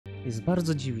Jest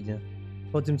bardzo dziwnie.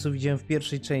 Po tym, co widziałem w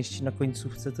pierwszej części na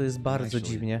końcówce, to jest bardzo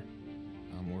dziwnie.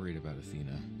 I'm worried about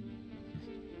Athena.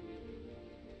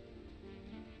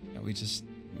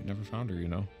 We never found her, you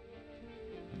know?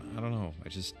 I don't know, I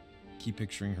just keep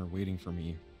picturing her waiting for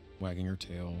me, wagging her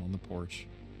tail on the porch.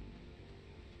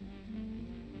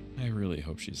 I really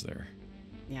hope she's there.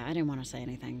 Yeah, I didn't want to say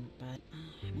anything, but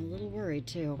I'm a little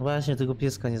worried too. Właśnie, tego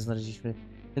pieska nie znaleźliśmy.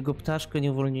 Tego ptaszkę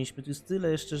nie uwolniliśmy. Tu jest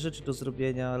tyle jeszcze rzeczy do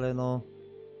zrobienia, ale no...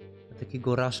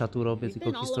 Takiego rasza tu robię,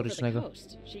 tylko historycznego.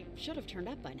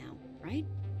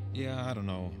 Yeah, I don't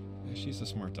know. She's a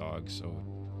smart dog, so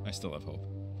I still have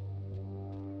hope.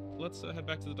 Let's head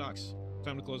back to the docks.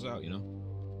 Time to close out, you know?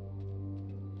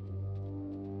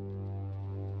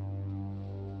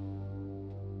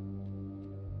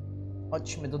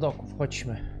 Chodźmy do doków,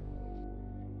 chodźmy.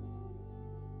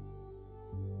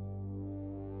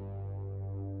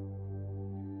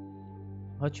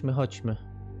 Chodźmy, chodźmy.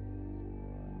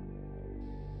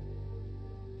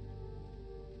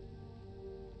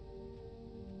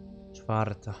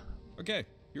 Czwarta. Okay,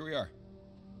 here we are.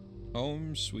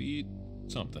 Home, sweet,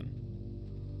 something.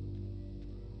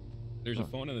 There's a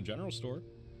phone in the general store.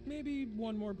 Maybe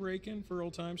one more break-in for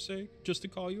old time's sake, just to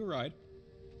call you a ride.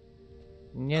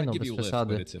 Nie no, I'd give bez you a lift, przesady.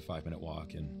 but it's a 5-minute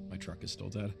walk and my truck is still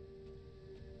dead.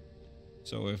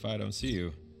 So if I don't see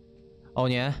you... O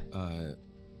nie.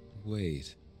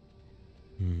 Wait.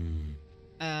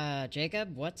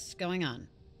 Jacob, what's going on?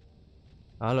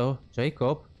 Halo,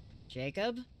 Jacob?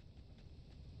 Jacob?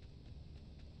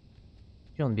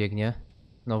 Gdzie on biegnie?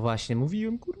 No właśnie,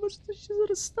 mówiłem, kurwa, że coś się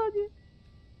zaraz stanie.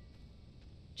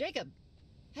 Jacob!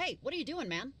 Hey, what are you doing,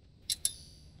 man?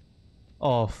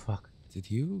 Oh, fuck.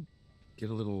 Did you get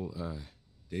a little,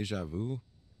 deja vu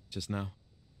just now?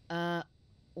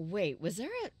 Wait, was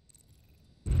there a...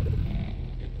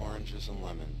 Oranges and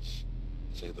lemons,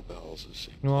 say the bells of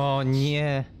St. O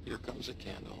nie. Here comes a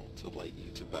candle to light you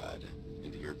to bed,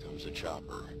 and here comes a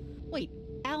chopper. Wait,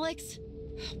 Alex?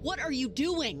 What are you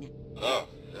doing? Oh,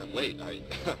 wait,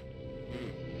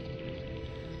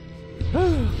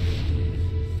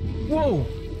 Whoa!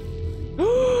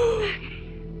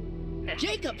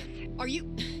 Jacob! Are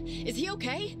you... Is he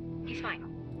okay? He's fine.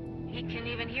 He can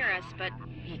even hear us, but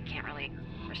he can't really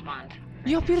respond.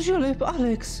 Ja pierdzielę,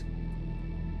 Alex!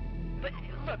 But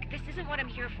look, this isn't what I'm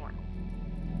here for.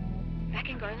 Back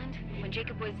in Garland, when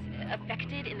Jacob was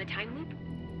affected in the time loop,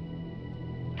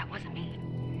 that wasn't me.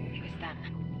 It was them.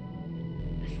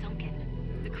 The Sunken.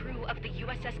 The crew of the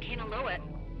USS Kanaloa.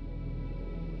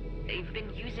 They've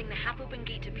been using the half-open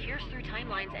gate to pierce through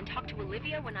timelines and talk to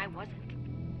Olivia when I wasn't.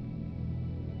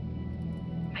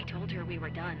 I told her we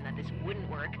were done, that this wouldn't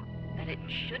work, that it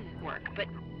shouldn't work, but...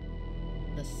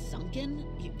 The Sunken?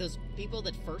 Those people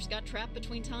that first got trapped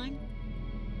between time?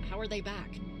 How are they back?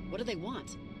 What do they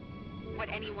want? What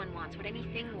anyone wants, what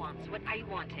anything wants, what I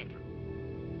wanted.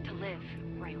 To live,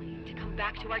 Riley. To come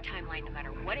back to our timeline no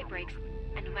matter what it breaks,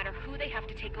 and no matter who they have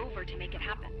to take over to make it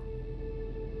happen.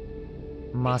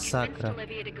 Masakra. They convinced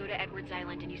Olivia to go to Edwards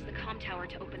Island and use the comm tower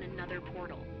to open another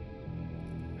portal.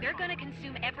 They're gonna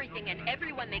consume everything and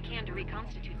everyone they can to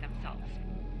reconstitute themselves.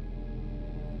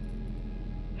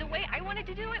 The way I wanted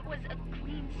to do it was a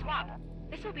clean swap.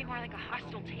 This will be more like a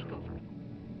hostile takeover.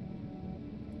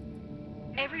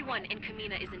 Everyone in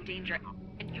Camena is in danger,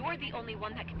 and you're the only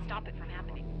one that can stop it from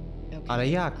happening. Okay. Ale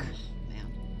jak?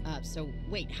 Oh, man. So,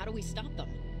 wait, how do we stop them?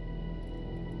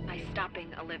 By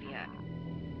stopping Olivia.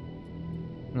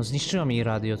 No zniszczyłam jej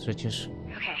radio przecież.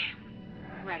 Okay,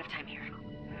 we're out of time here.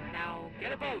 Now,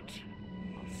 get a boat.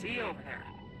 I'll see you over there.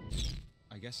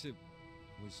 I guess it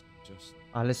was just...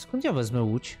 Ale skąd ja wezmę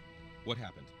łódź? What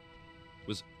happened?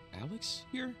 Was Alex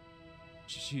here?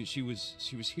 She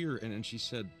was here and she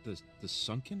said the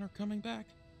Sunken are coming back?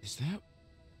 Is that...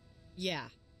 Yeah.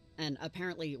 And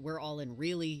apparently we're all in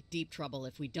really deep trouble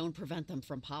if we don't prevent them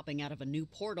from popping out of a new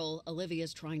portal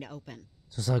Olivia's trying to open.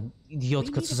 Co za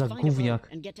idiotka, co za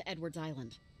gówniak. And get to Edwards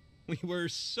Island. We were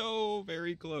so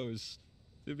very close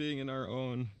to being in our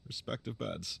own respective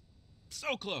beds.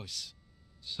 So close.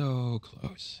 So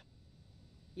close.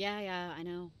 Yeah, I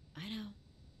know.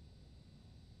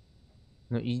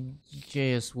 No i gdzie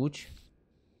jest łódź?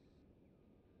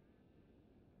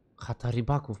 Chata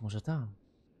rybaków, może tam.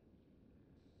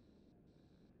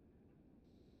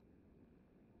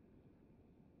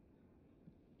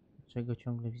 Czego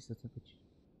ciągle widzę tego?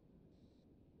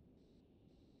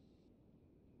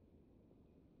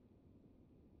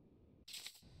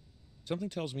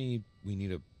 Something tells me we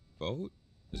need a boat.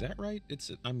 Is that right?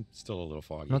 I'm still a little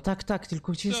foggy. No tak,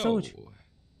 tylko gdzie jest ta łódź?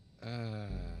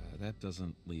 That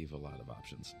doesn't leave a lot of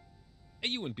options.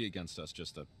 You wouldn't be against us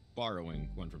just borrowing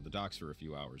one from the docks for a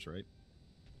few hours, right?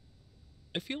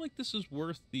 I feel like this is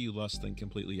worth the less than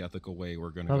completely ethical way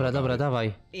we're gonna Dobra, go dobra, about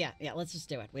it. dawaj. Yeah, let's just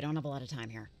do it. We don't have a lot of time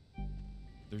here.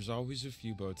 There's always a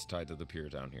few boats tied to the pier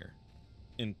down here.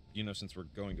 And, you know, since we're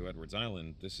going to Edwards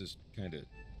Island, this is kind of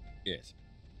it.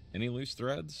 Any loose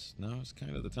threads? Now's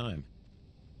kind of the time.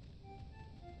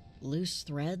 Loose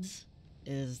threads?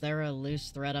 Is there a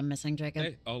loose thread I'm missing, Jacob?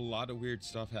 Hey, a lot of weird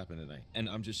stuff happened tonight. And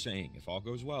I'm just saying, if all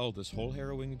goes well, this whole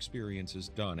harrowing experience is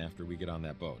done after we get on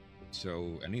that boat.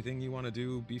 So anything you want to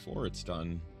do before it's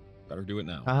done, better do it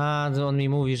now. Aha, on mi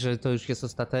mówi, że to już jest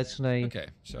ostateczne i Okay,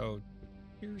 so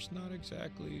here's not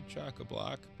exactly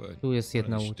chock-a-block, but tu jest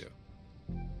jedna what I łódź. should do.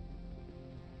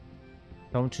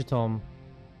 Tą czy tą?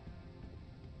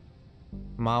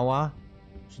 Mała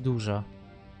czy duża?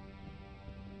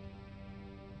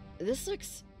 This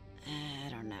looks... I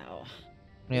don't know.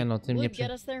 Nie no, tym nie Would get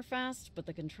prze... us there fast, but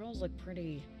the controls look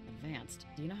pretty advanced.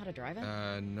 Do you know how to drive it?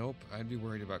 Nope. I'd be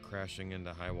worried about crashing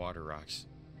into high water rocks.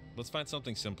 Let's find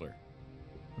something simpler.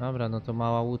 Dobra, no to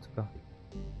mała łódka.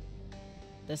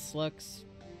 This looks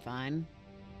fine.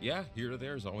 Yeah, here to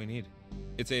there is all we need.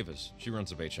 It's Ava's. She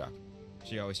runs a bait shop.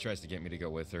 She always tries to get me to go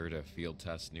with her to field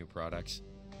test new products.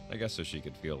 I guess so she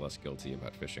could feel less guilty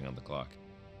about fishing on the clock.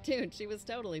 Dude, she was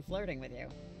totally flirting with you.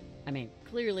 I mean,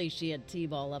 clearly she had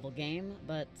T-ball level game,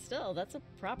 but still, that's a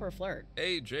proper flirt.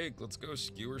 Hey, Jake, let's go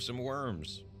skewer some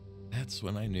worms. That's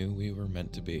when I knew we were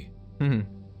meant to be.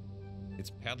 It's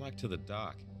padlocked to the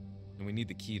dock, and we need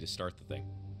the key to start the thing.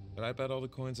 But I bet all the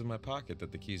coins in my pocket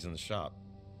that the key's in the shop.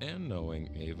 And knowing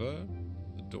Ava,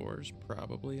 the door's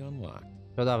probably unlocked.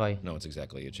 To dawaj. No one's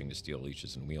exactly itching to steal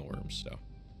leeches and mealworms, so.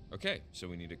 Okay, so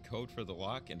we need a code for the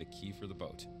lock and a key for the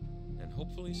boat. And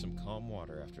hopefully some calm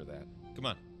water after that. Come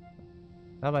on.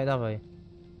 Dawaj, dawaj.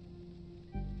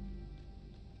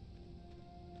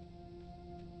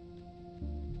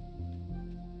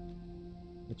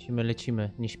 Lecimy, lecimy,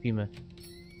 nie śpimy.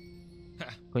 Ha,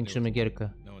 Kończymy gierkę.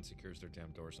 no one secures their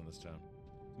damn doors in this town.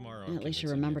 Tomorrow I'm At least you convincing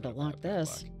remember Ava to lock buy a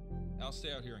this. padlock. I'll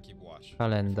stay out here and keep watch.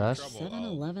 Kalendarz. If we're in trouble,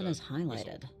 I'll, 7-Eleven is whistle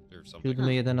highlighted. or something.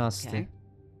 7.11. Okay.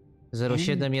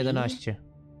 07.11.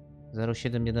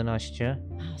 07.11.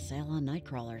 Wow, sale on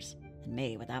nightcrawlers. And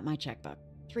me without my checkbook.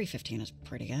 $3.15 is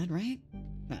pretty good, right?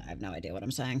 I have no idea what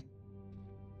I'm saying.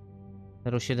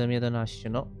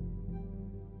 07.11. No.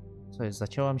 Co jest?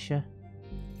 Zacięłam się?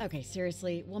 Okay,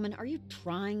 seriously, woman, are you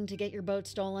trying to get your boat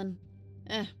stolen?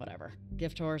 Whatever.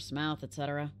 Gift horse, mouth,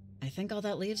 etc. I think all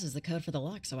that leaves is the code for the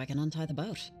lock so I can untie the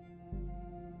boat.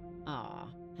 Aw,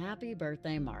 happy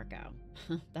birthday, Marco.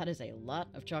 That is a lot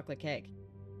of chocolate cake.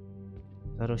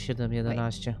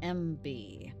 07.11.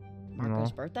 MB. Marco's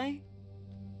No. birthday?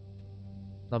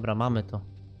 Dobra, mamy to.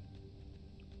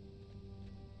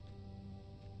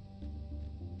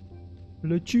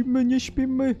 Lecimy, nie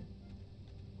śpimy.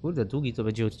 Kurde, długi to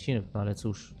będzie odcinek, no ale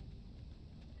cóż.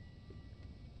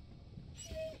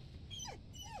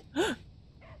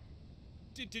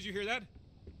 Did you hear that?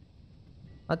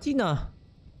 Atina!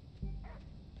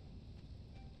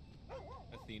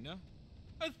 Athena?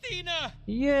 Athena!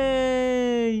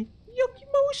 Jej! Jaki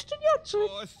mały szczeniaczek!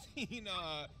 Oh,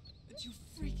 Athena! You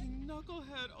freaking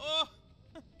knucklehead! Oh,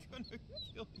 I'm gonna kill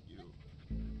you.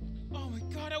 Oh my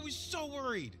god, I was so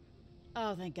worried!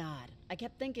 Oh, thank God. I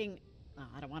kept thinking... Oh,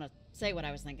 I don't want to say what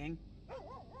I was thinking.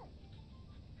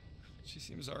 She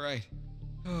seems alright.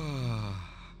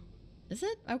 Is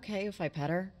it okay if I pet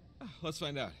her? Let's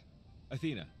find out.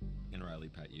 Athena, can Riley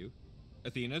pet you?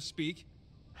 Athena, speak.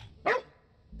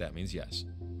 That means yes.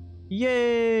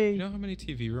 Jej! You know how many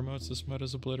TV remotes this mud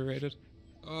has obliterated?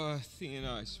 Oh,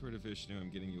 Athena, I swear to Vishnu, I'm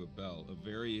getting you a bell. A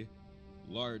very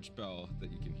large bell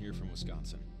that you can hear from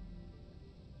Wisconsin.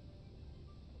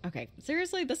 Okay,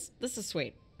 seriously, this is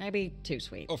sweet. Maybe too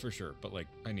sweet. Oh, for sure, but like,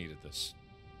 I needed this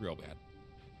real bad.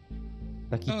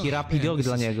 Taki Oh, kirapi man, dog this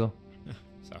dla is- niego.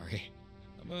 Sorry.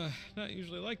 I'm not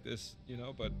usually like this, you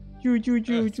know, but Ciu, ciu,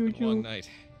 ciu, it's been ciu, a long ciu. night.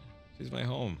 She's my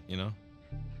home, you know?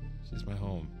 She's my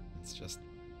home. It's just...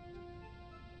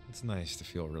 It's nice to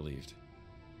feel relieved.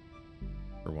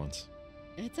 For once.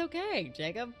 It's okay,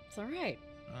 Jacob. It's all right.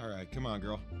 Alright, come on,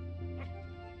 girl.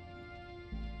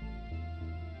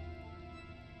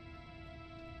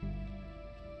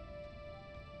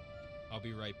 I'll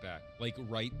be right back. Like,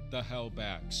 right the hell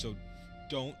back. So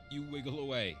don't you wiggle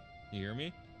away. You hear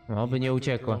me? No, by You, nie my good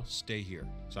uciekła. girl, stay here.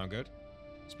 Sound good?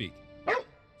 Speak.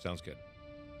 Sounds good.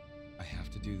 I have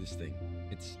to do this thing.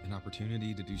 It's an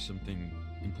opportunity to do something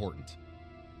important.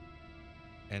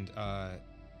 And,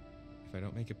 if I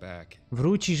don't make it back...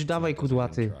 Wrócisz, dawaj, it's not 'cause I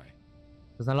kudłaty. didn't try.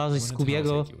 Znalazłeś When in town, I'll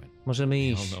Skubiego, take you in. możemy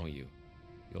They all iść. know you.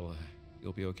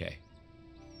 You'll be okay.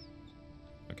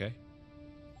 Okay?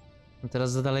 No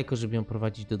teraz za daleko, żeby ją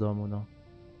prowadzić do domu, no.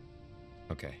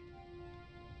 Okay.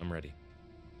 I'm ready.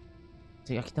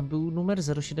 Ty, jaki tam był numer?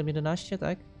 0711,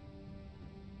 tak?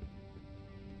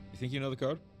 You think you know the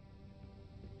code?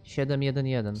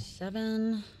 711.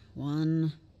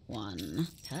 711.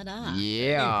 Ta-da.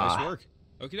 Hey, nice work.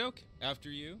 Okie doke.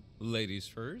 After you. Ladies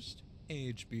first.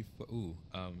 Age before. Ooh,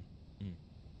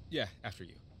 yeah, after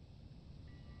you.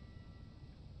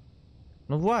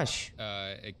 No właśnie.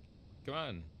 Come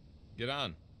on. Get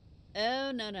on.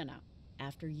 Oh, no, no, no.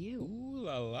 After you. Ooh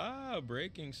la la.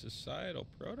 Breaking societal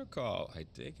protocol. I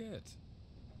dig it.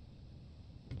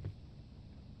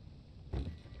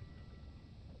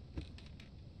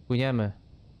 Płyniemy.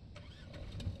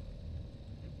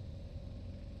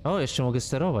 O, jeszcze mogę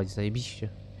sterować, zajebiście.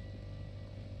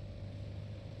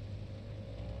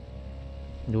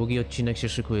 Długi odcinek się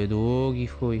szykuje, długi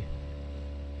w chuj.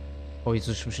 Oj,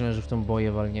 coś myślałem, że w tą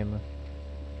boję walniemy.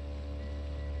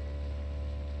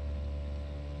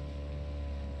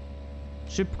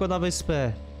 Szybko na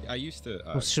wyspę. I used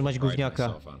to Powstrzymać pride gówniaka.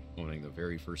 myself on owning the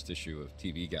very first issue of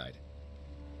TV Guide.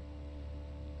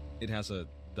 It has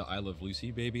the I Love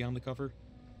Lucy baby on the cover.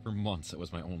 For months, it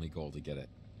was my only goal to get it.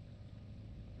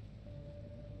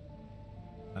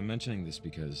 I'm mentioning this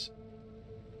because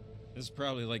this is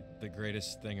probably like the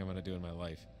greatest thing I'm gonna do in my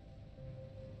life.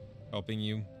 Helping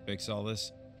you fix all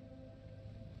this.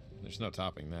 There's no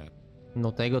topping that.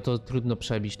 No tego to trudno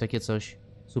przebić, takie coś.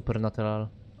 Supernatural.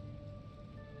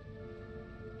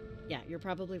 Yeah, you're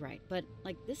probably right. But,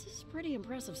 like, this is pretty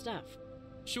impressive stuff.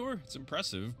 Sure, it's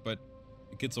impressive, but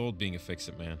it gets old being a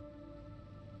fix-it man.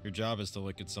 Your job is to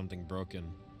look at something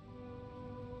broken.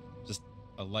 Just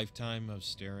a lifetime of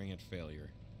staring at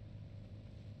failure.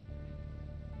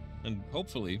 And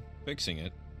hopefully, fixing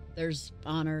it. There's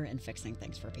honor in fixing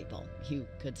things for people. You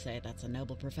could say that's a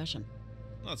noble profession.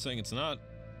 I'm not saying it's not.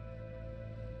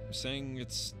 I'm saying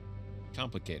it's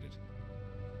complicated.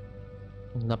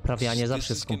 Naprawianie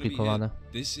zawsze jest skomplikowane.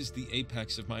 This is the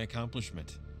apex of my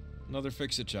accomplishment. Another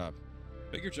fix-it job.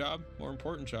 Bigger job, more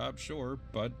important job, sure,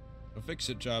 but a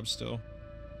fix-it job still.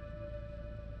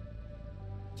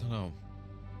 I don't know.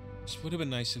 Just would have been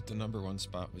nice if the #1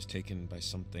 spot was taken by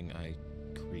something I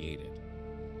created.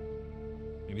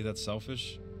 Maybe that's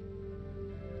selfish?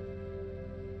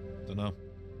 Don't know.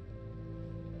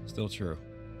 Still true.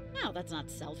 No, that's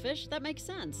not selfish. That makes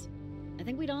sense. I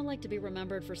think we'd all like to be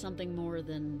remembered for something more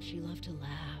than she loved to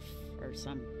laugh or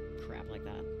some crap like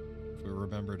that. If we were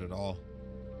remembered at all.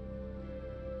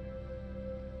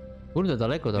 Kurde,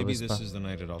 daleko ta Maybe wyspa. this is the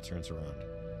night it all turns around.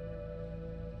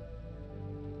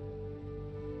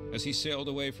 As he sailed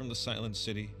away from the silent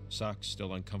city, socks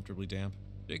still uncomfortably damp,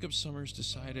 Jacob Summers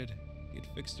decided he'd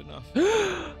fixed enough.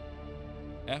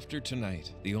 After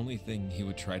tonight, the only thing he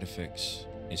would try to fix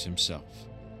is himself.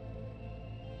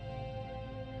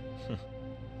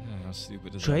 How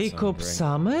stupid does that sound, Jacob Greg?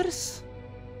 Summers?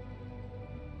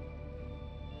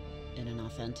 In an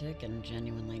authentic and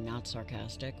genuinely not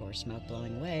sarcastic or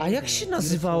smoke-blowing way. A jak the się beautiful,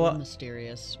 nazywała-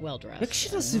 mysterious, well-dressed, Jak się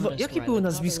and nazywa- modest jakie Riley było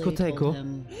nazwisko Coverley tego? told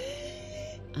him,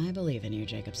 I believe in you,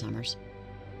 Jacob Summers.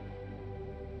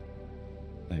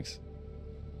 Thanks.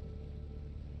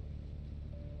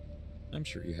 I'm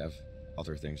sure you have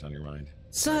other things on your mind.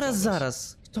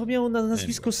 Zaraz. Kto miał na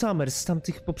nazwisko Anyway. Summers z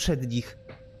tamtych poprzednich?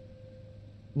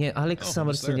 Nie, Alex Oh,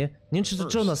 Summers who's to nie. there? Nie wiem, czy to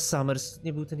First. Jonas Summers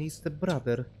nie był ten jej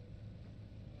stepbrother.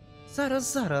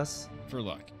 Zaraz. For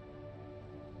luck.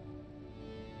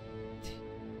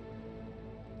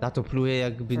 Tato pluje,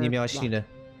 jakby nie For miała luck. śliny.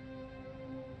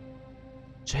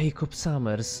 Jacob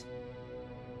Summers.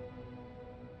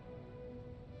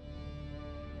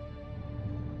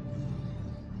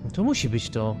 To musi być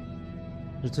to.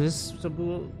 Że to jest, to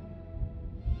było...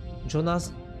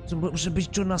 Jonas... To może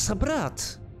być Jonasa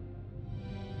brat.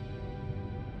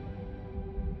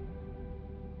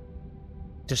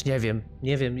 Też nie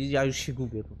wiem, ja już się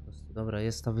gubię po prostu. Dobra,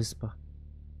 jest ta wyspa.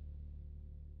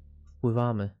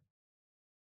 Wpływamy.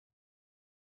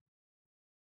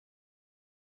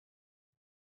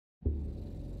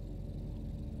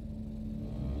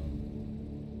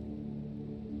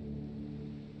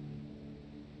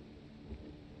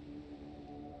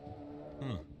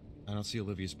 I don't see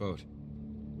Olivia's boat.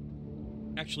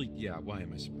 Actually, yeah, why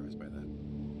am I surprised by that?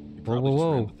 You Whoa, probably just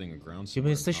whoa, ran whoa. the thing aground Gdzie my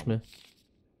somewhere, jesteśmy?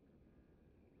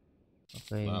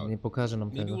 Okej, Wow. nie pokażę nam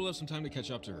Maybe tego. we'll have some time to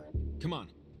catch up to her. Come on.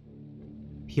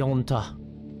 5.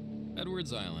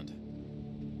 Edwards Island.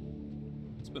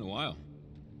 It's been a while.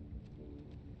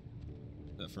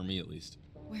 For me, at least.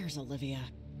 Where's Olivia?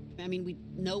 I mean, we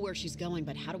know where she's going,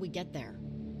 but how do we get there?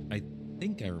 I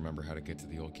think I remember how to get to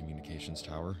the old communications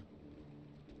tower.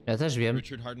 Ja też wiem.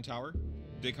 Richard Harden Tower?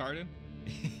 Dick Harden?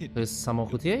 To jest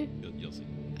samochód jej? You'll see.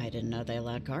 I didn't know they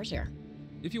allowed cars here.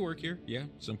 If you work here, yeah.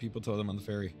 Some people tow them on the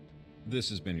ferry. This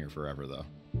has been here forever, though.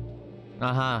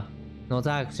 Aha. No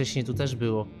tak, wcześniej tu też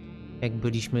było. Jak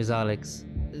byliśmy z Alex.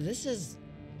 This is...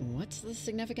 What's the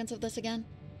significance of this again?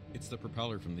 It's the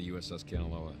propeller from the USS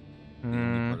Kanaloa. The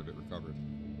only part of it recovered.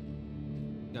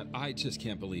 Now, I just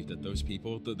can't believe that those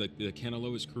people, the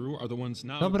Kanaloa's crew, are the ones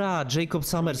now... Dobra, Jacob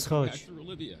Summers, back chodź. through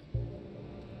Olivia.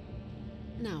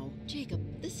 No, Jacob,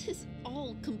 this is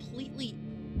all completely...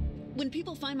 When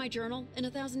people find my journal in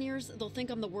 1,000 years, they'll think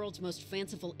I'm the world's most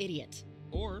fanciful idiot.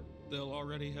 Or they'll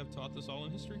already have taught this all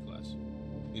in history class.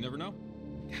 You never know.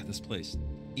 God, this place,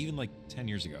 even like 10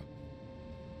 years ago,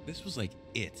 this was like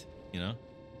it, you know?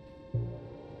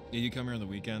 Yeah, you come here on the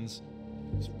weekends,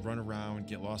 just run around,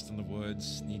 get lost in the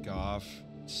woods, sneak off,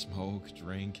 smoke,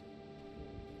 drink,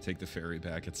 take the ferry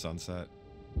back at sunset.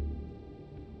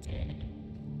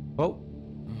 Oh. Oh,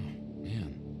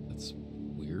 man, that's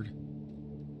weird.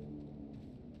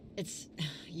 It's...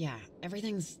 yeah,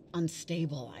 everything's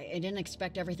unstable. I didn't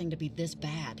expect everything to be this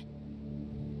bad.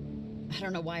 I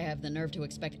don't know why I have the nerve to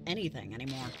expect anything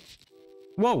anymore.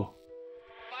 Wow.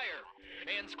 Fire,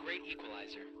 man's great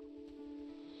equalizer.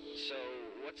 So,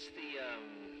 what's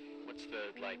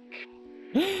the, like,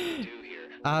 do here?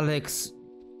 Alex.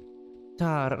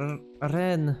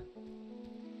 Ren.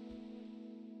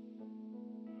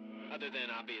 Other than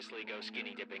obviously go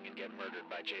skinny dipping and get murdered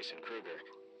by Jason Kruger.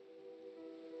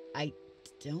 I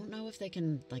don't know if they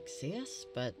can, like, see us,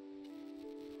 but...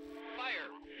 Fire,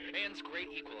 man's great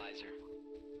equalizer.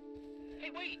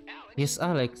 Hey, wait, Alex. Jest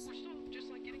Alex. We're still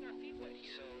just, like, getting our feet wet.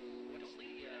 So,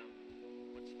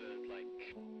 what's the,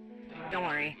 like... Don't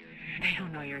worry. They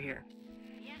don't know you're here.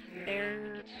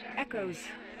 They're echoes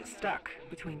stuck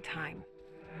between time.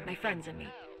 My friends and me.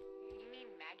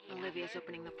 Olivia's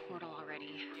opening the portal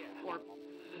already. Or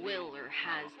will, or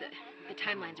has. The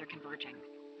timelines are converging.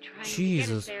 Trying Jesus.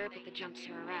 to get us there, but the jumps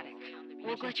are erratic.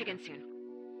 We'll glitch again soon.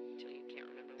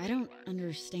 I don't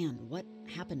understand. What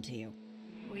happened to you?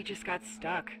 We just got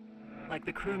stuck. Like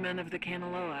the crewmen of the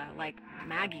Kanaloa, like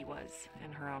Maggie was,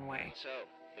 in her own way. So,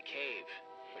 the cave.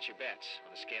 What's your bets?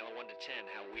 On a scale of 1 to 10,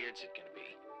 how weird's it gonna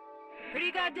be?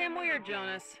 Pretty goddamn weird,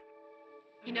 Jonas.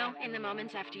 You know, in the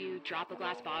moments after you drop a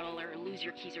glass bottle or lose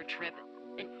your keys or trip,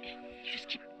 and you just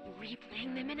keep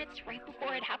replaying the minutes right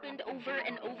before it happened over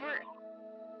and over.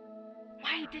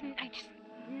 Why didn't I just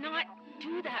not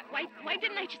do that? Why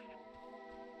didn't I just...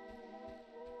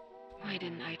 Why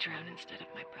didn't I drown instead of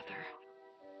my brother?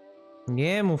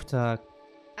 Nie mów tak.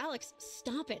 Alex,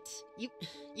 stop it.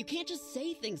 You can't just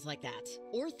say things like that.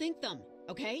 Or think them,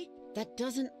 okay? That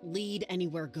doesn't lead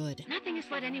anywhere good. Nothing has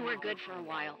led anywhere good for a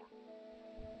while.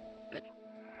 But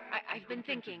I've been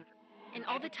thinking, in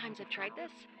all the times I've tried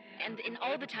this, and in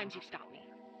all the times you've stopped me,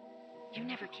 you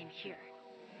never came here.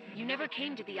 You never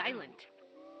came to the island.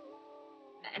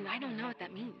 And I don't know what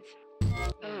that means.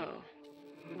 Oh,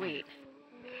 wait.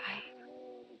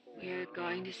 We're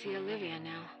going to see Olivia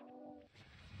now.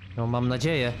 No, mam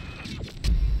nadzieję.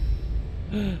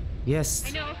 I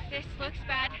Jest. know this looks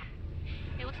bad.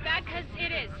 It looks bad because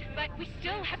it is, but we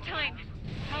still have time.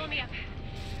 Follow me up.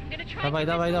 I'm gonna try Dawaj,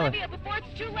 to dawaj, convince dawaj. Olivia before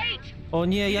it's too late. O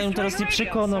nie, ja ją teraz nie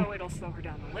przekonam. So it'll slow her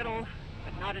down a little,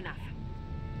 but not enough.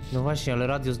 No właśnie, ale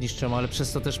radio zniszczyłem, ale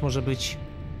przez to też może być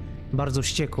bardzo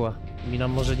wściekła. I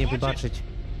nam może nie wybaczyć.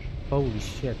 Holy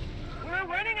shit. We're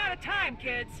running out of time,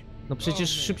 kids. No przecież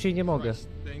szybciej nie mogę.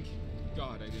 Thank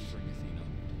God I didn't bring Athena.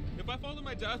 If I fall to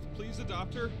my death, please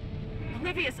adopt her.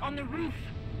 Olivia's on the roof.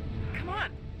 Come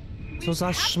on. Co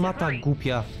za szmata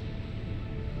głupia.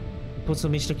 Po co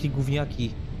mieć takie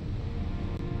gówniaki?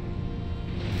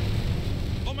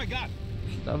 Oh my God!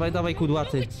 Dawaj, dawaj,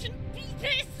 kudłaty. No, it shouldn't be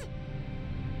this!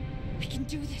 I can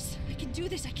do this. I can do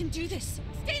this. I can do this.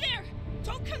 Stay there!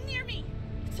 Don't come near me!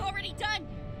 It's already done!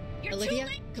 You're Olivia, too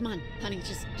late! come on, honey,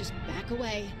 just back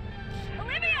away.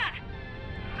 Olivia!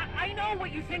 I know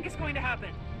what you think is going to happen,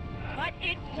 but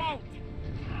it won't.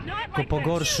 Not To like this.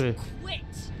 pogorszy.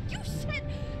 Quit! You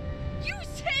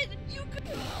said you could...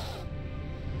 Oh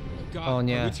God, Oh,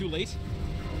 nie. are we too late?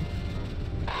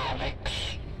 Alex,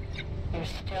 you're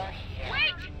still here.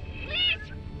 Wait!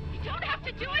 Please! You don't have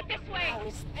to do it this way! How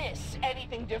is this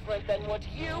anything different than what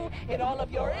you, in all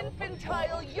of your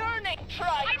infantile yearning,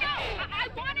 tried I to know! do? I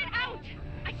want it out!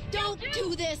 I still Don't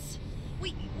do this!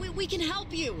 We can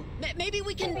help you. Maybe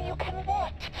we Maybe can... you can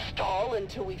what? Stall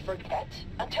until we forget?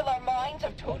 Until our minds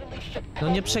have totally succumbed? No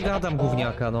nie przegadam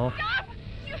gówniaka, no. Stop!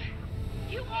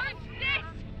 You aren't this!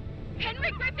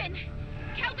 Henry Griffin!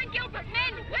 Calvin Gilbert,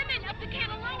 men, women of the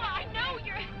Kanaloa, I know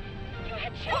you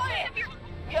had children Quiet! of your...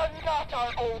 You're not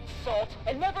our old salt,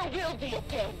 and never will be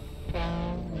again.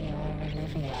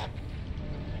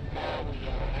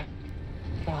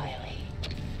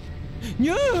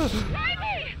 Nie!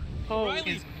 Riley!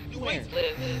 Wait!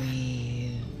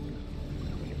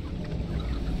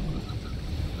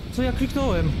 Co ja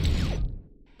kliknąłem?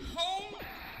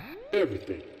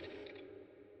 Everything.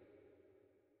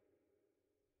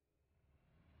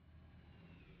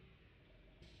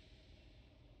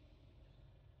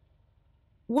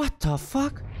 What the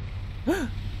fuck?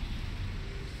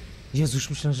 Jezu, już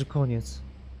myślałem, że koniec.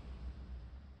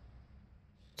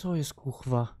 Co jest,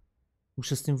 kuchwa?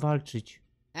 Muszę z tym walczyć.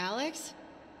 Alex?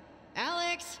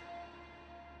 Alex?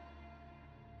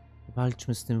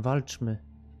 Walczmy z tym, walczmy.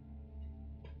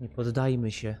 Nie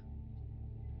poddajmy się.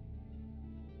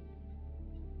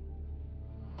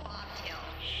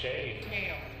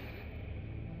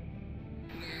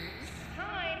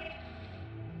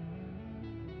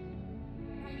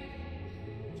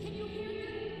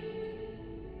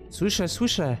 Słyszę,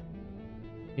 słyszę.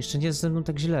 Jeszcze nie jest ze mną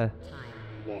tak źle.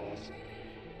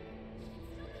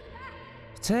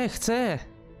 Chcę!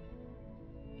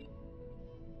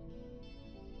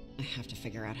 I have to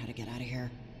figure out how to get out of here.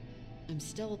 I'm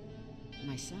still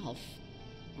myself.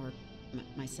 Or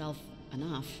myself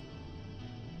enough.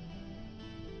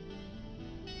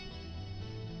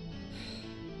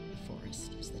 The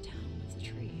forest is the town of the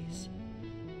trees.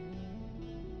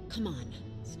 Come on,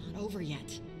 it's not over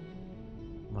yet.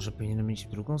 Może powinienem mieć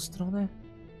drugą stronę?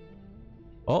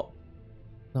 O!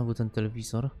 Znowu ten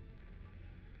telewizor.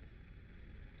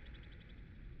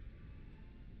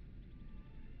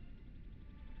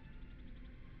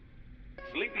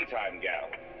 Sleepy time,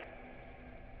 gal.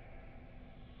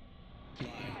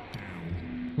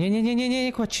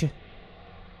 Nie kładź się.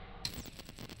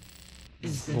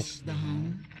 Is this the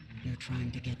home you're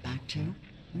trying to get back to?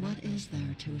 What is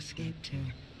there to escape to?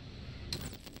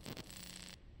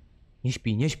 Nie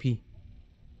śpi, nie śpi.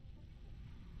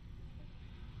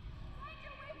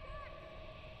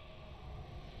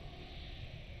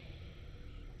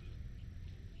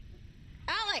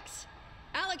 Alex!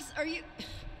 Alex,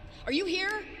 are you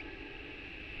here?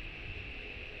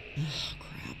 Oh,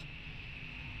 crap.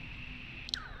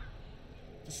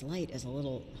 This light is a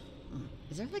little...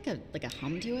 is there like a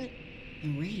hum to it? The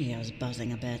radio's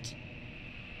buzzing a bit.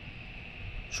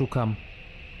 Szukam.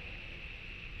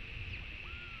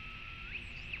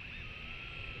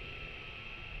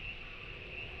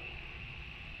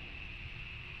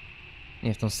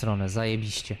 Nie w tą stronę,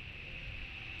 zajebiście.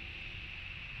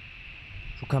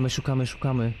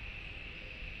 Szukamy.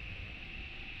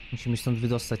 Musimy stąd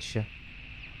wydostać się.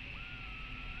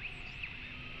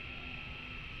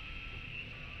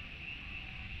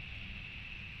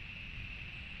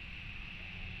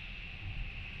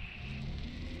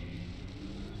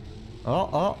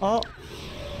 O!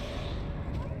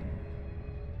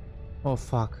 O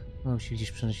fuck. No się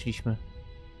gdzieś przenieśliśmy.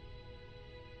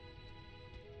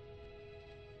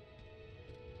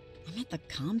 I'm at the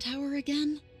comm tower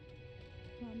again?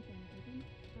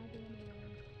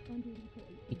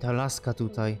 I ta laska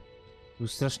tutaj. Był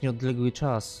strasznie odległy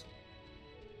czas.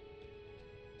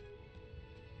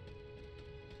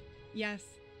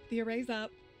 Yes, the array's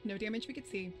up. No damage we could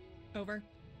see. Over.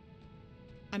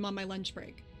 I'm on my lunch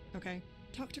break, okay?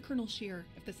 Talk to Colonel Shear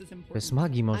if this is To important. jest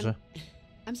magii może.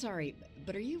 I'm sorry,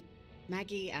 but are you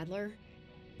Maggie Adler?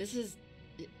 This is...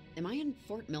 am I in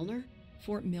Fort Milner?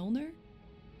 Fort Milner?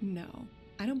 No,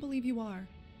 I don't believe you are.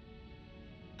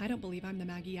 I don't believe I'm the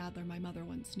Maggie Adler my mother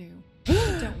once knew.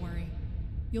 Don't worry.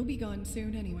 You'll be gone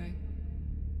soon anyway.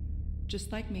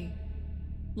 Just like me.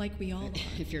 Like we all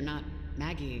are. If you're not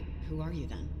Maggie, who are you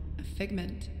then? A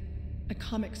figment. A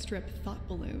comic strip thought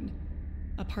balloon.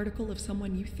 A particle of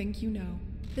someone you think you know.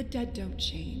 The dead don't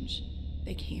change.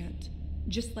 They can't.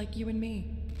 Just like you and me.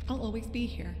 I'll always be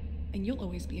here, and you'll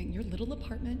always be in your little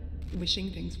apartment,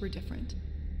 wishing things were different.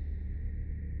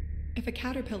 If a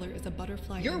caterpillar is a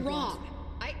butterfly... You're wrong!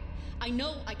 I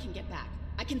know I can get back.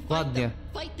 I can fight them.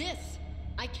 Fight this!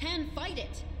 I can fight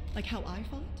it! Like how I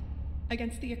fought?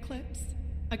 Against the eclipse?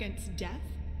 Against death?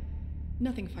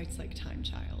 Nothing fights like time,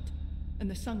 child. And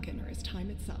the sunkener is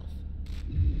time itself.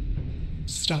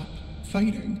 Stop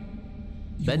fighting.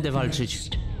 Będę walczyć.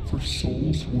 For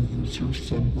souls will use your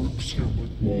sunburned stomach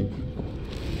wallpaper.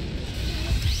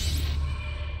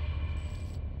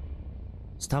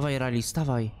 Stawaj, Riley,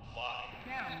 stawaj.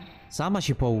 Sama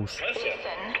się połóż.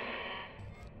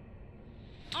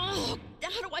 Oh,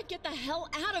 how do I get the hell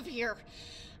out of here?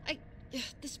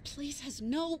 This place has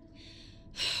no...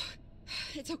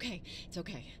 It's okay.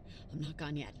 I'm not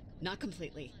gone yet. Not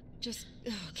completely. Just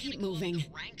keep moving.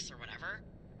 Ranks or whatever.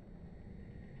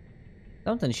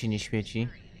 Tamten się nie świeci.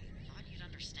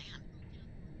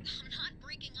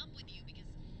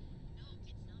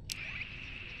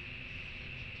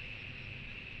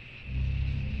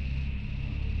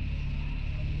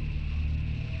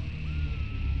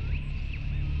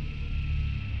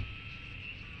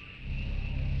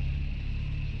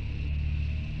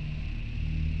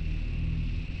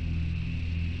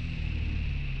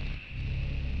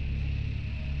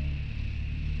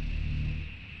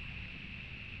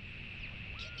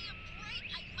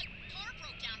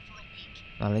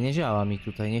 Ale nie działa mi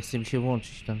tutaj, nie chce mi się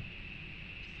włączyć ten.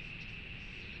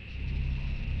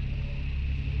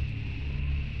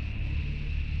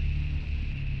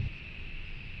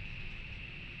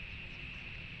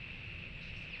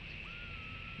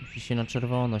 Musi się na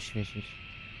czerwono świecić.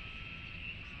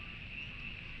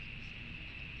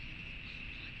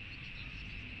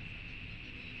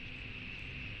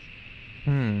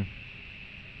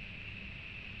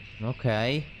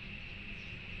 Okej.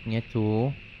 Nie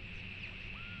tu.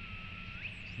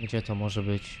 Gdzie to może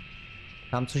być?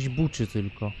 Tam coś buczy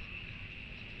tylko.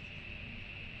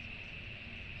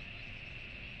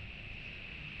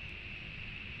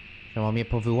 Że mam je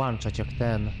powyłączać jak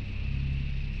ten.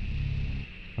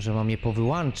 Może mam je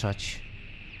powyłączać.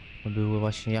 To były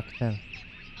właśnie jak ten.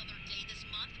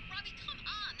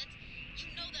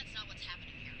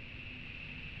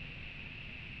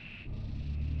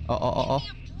 O.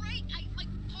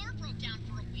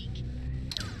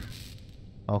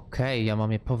 Okej, ja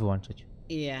mam je powyłączyć.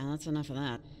 Yeah, that's enough of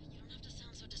that.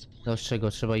 Do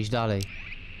czego? Trzeba iść dalej.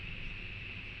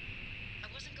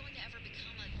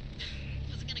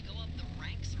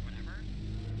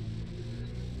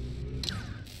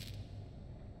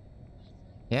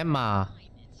 Nie ma.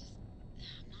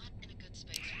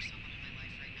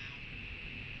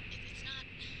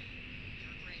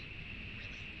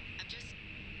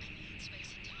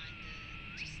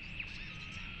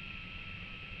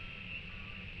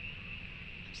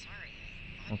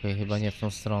 Okej, chyba nie w tą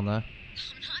stronę.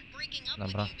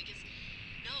 Dobra.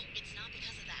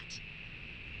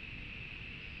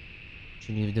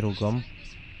 Czyli w drugą.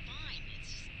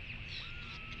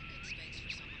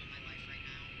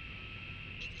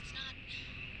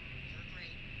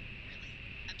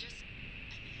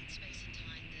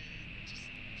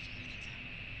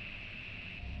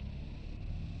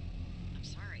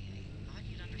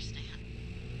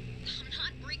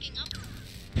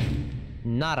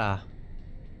 Nara.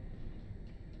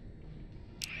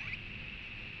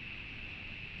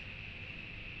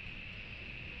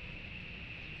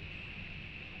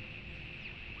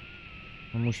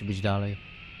 No musi być dalej.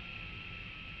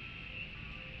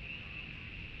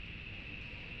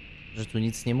 Że tu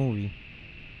nic nie mówi.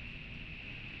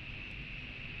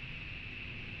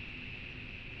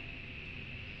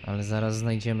 Ale zaraz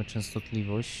znajdziemy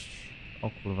częstotliwość. O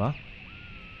kurwa.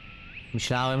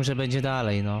 Myślałem, że będzie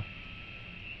dalej, no.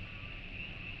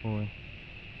 Uj.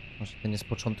 Może ten jest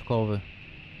początkowy.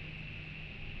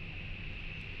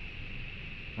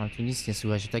 Ale tu nic nie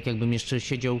słychać. Tak jakbym jeszcze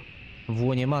siedział w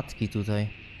łonie matki tutaj.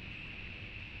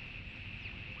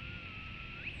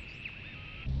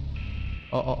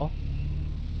 O.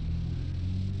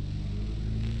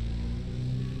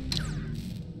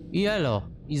 I elo.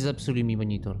 I zepsuli mi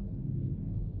monitor.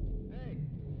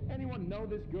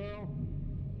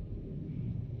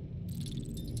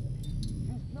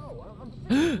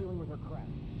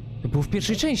 To było w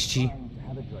pierwszej części.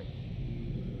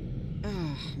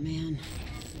 Oh, man.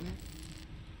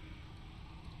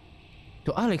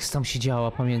 To Alex tam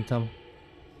siedziała, pamiętam.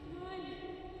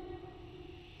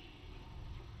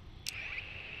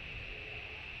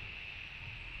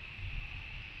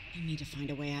 I need to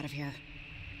find a way out of here.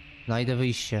 Znajdę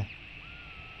wyjście.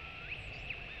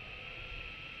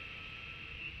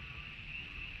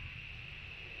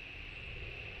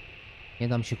 Nie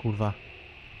dam się, kurwa.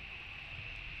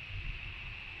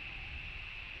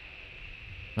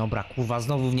 Dobra, kurwa,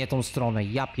 znowu w nie tą stronę.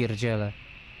 Ja pierdzielę.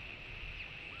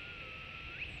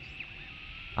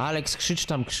 Alex, krzycz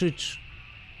tam, krzycz.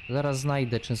 Zaraz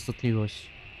znajdę częstotliwość.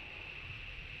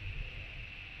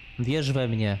 Wierz we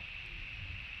mnie.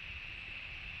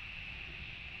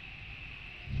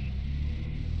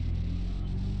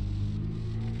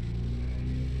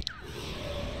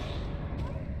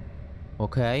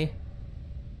 Okej.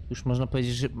 Już można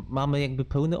powiedzieć, że mamy jakby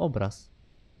pełny obraz.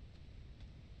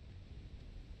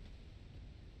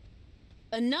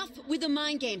 Enough with the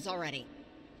mind games already.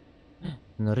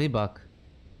 No rybak.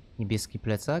 Niebieski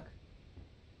plecak.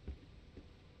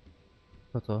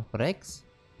 Co to? Rex?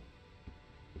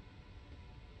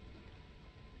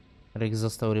 Rex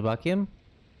został rybakiem?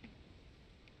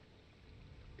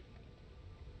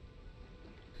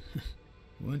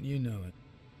 Wouldn't you know it?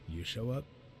 You show up,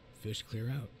 fish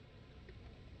clear out.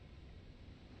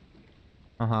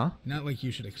 Aha. Not like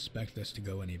you should expect this to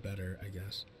go any better, I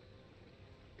guess.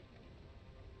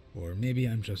 Or maybe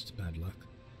I'm just bad luck.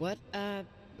 What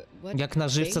Jak na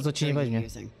żywca to cię nie weźmie.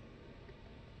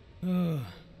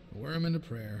 Worm and a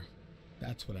prayer.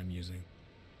 That's what I'm using.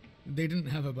 They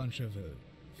didn't have a bunch of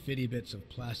fitty bits of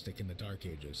plastic in the Dark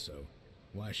Ages, so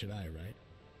why should I, right?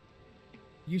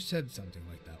 You said something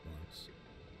like that once.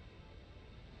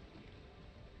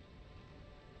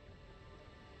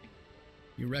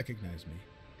 You recognize me,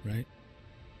 right?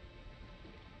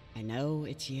 I know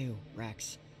it's you,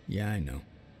 Rex. Yeah, I know.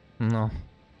 No.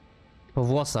 Po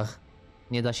włosach.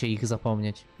 Nie da się ich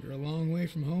zapomnieć. You're a long way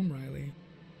from home, Riley.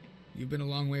 You've been a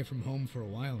long way from home for a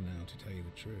while now, to tell you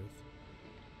the truth.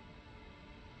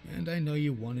 And I know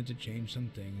you wanted to change some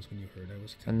things when you heard I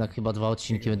was coming. Jednak chyba 2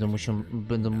 odcinki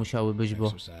będą musiały być, bo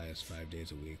Exercise 5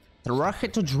 days a week. trochę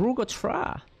to długo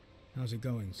trwa. How's it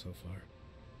going so far?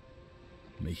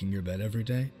 Making your bed every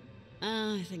day?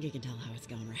 I think you can tell how it's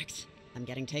going, Rex. I'm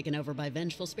getting taken over by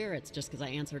vengeful spirits just because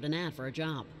I answered an ad for a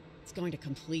job. It's going to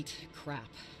complete crap,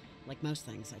 like most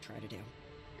things I try to do.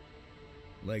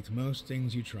 Like most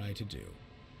things you try to do.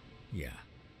 Yeah,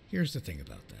 here's the thing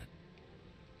about that.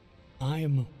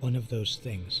 I'm one of those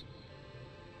things.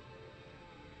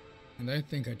 And I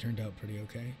think I turned out pretty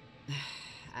okay.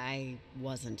 I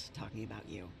wasn't talking about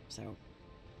you, so...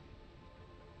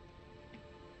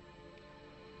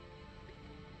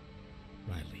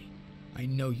 Riley, I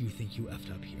know you think you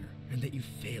effed up here, and that you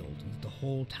failed, and that the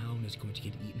whole town is going to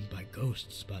get eaten by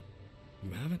ghosts, but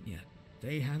you haven't yet.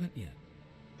 They haven't yet.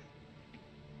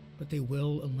 But they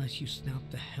will unless you snap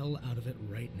the hell out of it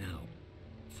right now.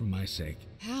 For my sake.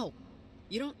 How?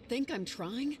 You don't think I'm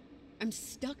trying? I'm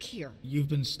stuck here. You've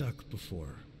been stuck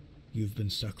before. You've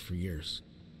been stuck for years.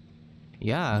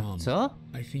 Yeah, Mom, co?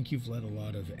 I think you've let a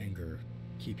lot of anger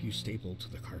keep you stapled to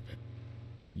the carpet.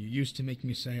 You used to make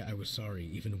me say I was sorry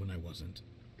even when I wasn't.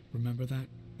 Remember that?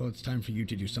 Well, it's time for you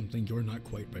to do something you're not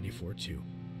quite ready for too.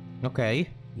 Okay.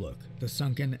 Look, the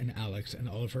Sunken and Alex and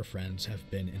all of her friends have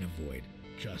been in a void,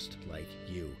 just like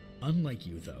you. Unlike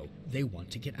you, though, they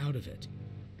want to get out of it.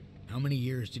 How many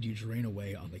years did you drain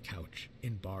away on the couch,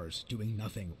 in bars, doing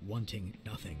nothing, wanting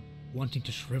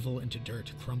to shrivel into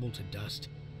dirt, crumble to dust,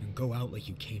 and go out like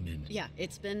you came in? Yeah,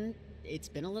 it's been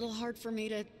a little hard for me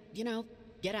to, you know,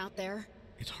 get out there.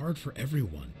 It's hard for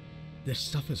everyone. This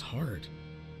stuff is hard.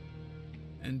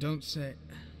 And don't say...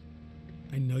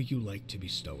 I know you like to be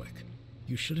stoic.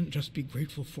 You shouldn't just be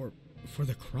grateful for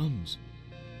the crumbs.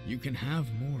 You can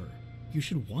have more. You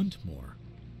should want more.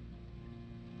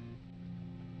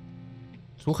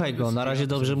 Słuchaj go, na razie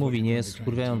dobrze mówi, nie jest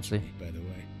wkurwiający.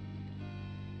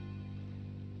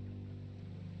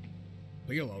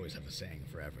 But you'll always have a saying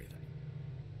for everything.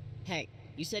 Hey,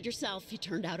 you said yourself you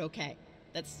turned out okay.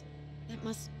 That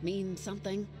must mean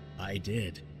something. I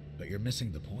did, but you're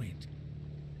missing the point.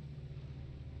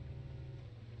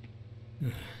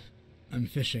 I'm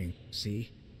fishing,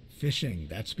 see? Fishing,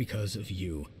 that's because of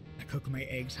you. I cook my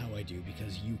eggs how I do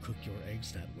because you cook your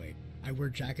eggs that way. I wear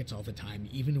jackets all the time,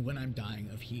 even when I'm dying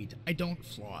of heat. I don't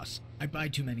floss. I buy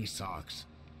too many socks.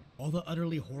 All the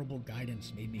utterly horrible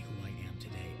guidance made me who I am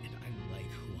today, and I like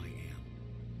who I am.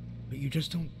 But you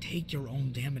just don't take your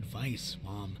own damn advice,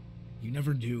 Mom. You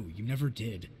never do. You never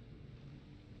did.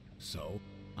 So,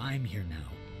 I'm here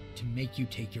now to make you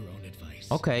take your own advice.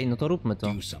 Okej, no to róbmy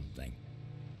to. Do something.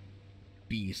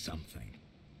 Be something.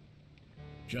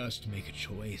 Just make a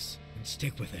choice and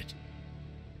stick with it.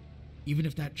 Even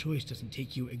if that choice doesn't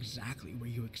take you exactly where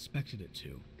you expected it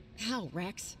to. How,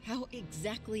 Rex? How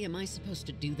exactly am I supposed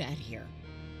to do that here?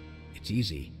 It's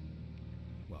easy.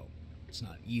 Well, it's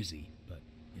not easy, but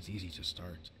it's easy to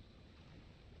start.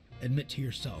 Admit to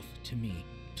yourself, to me,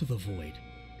 to the void,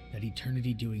 that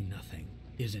eternity doing nothing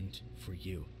isn't for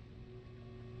you.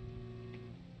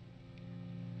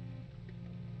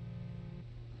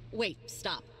 Wait,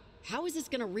 stop. How is this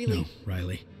gonna really... No,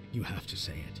 Riley, you have to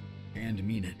say it. And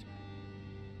mean it.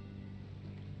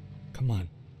 Come on.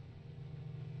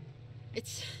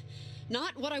 It's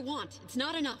not what I want. It's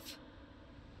not enough.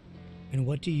 And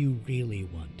what do you really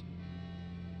want?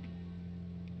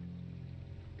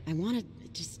 I want to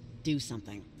just do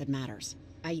something that matters.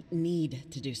 I need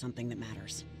to do something that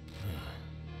matters.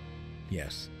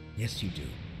 Yes. Yes, you do.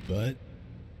 But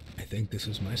I think this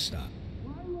is my stop.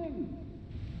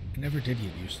 I never did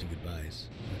get used to goodbyes,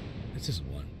 but this isn't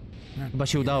one. Chyba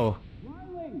się udało.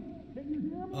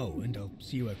 Oh, and I'll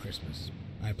see you at Christmas.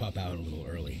 I pop out a little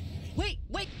early. Wait,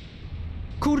 wait!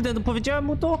 Kurde, no powiedziałem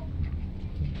mu to?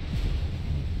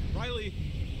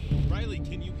 Riley,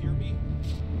 can you hear me?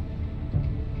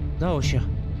 Dało się.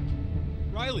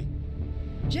 Riley!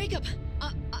 Jacob!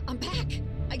 I'm back!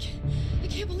 I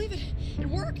can't believe it! It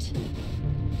worked!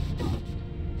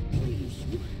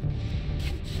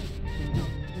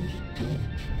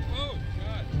 Oh,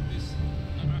 God, this...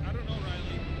 I don't know,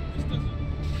 Riley. This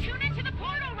doesn't... Tune into the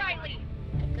portal, Riley!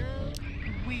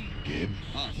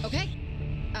 Okay.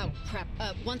 Oh, crap.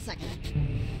 1 second.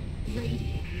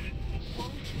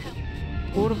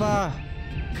 Kurwa!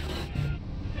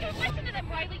 Don't listen to them,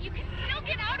 Riley. You can still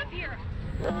get out of here.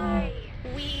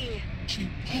 We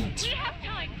have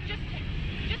time. going.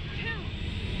 Just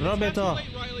two. Robię to.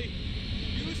 Riley.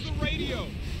 Use the radio.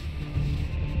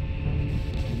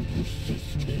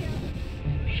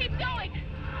 Keep going.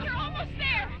 You're almost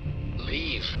there.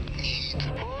 Leave.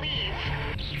 Leave.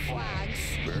 Flags.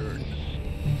 Burn.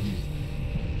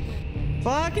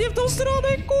 Fuck, nie w tą stronę,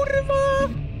 kurwa!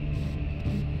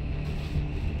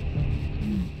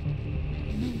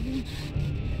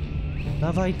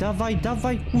 Dawaj, dawaj,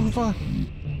 dawaj, kurwa!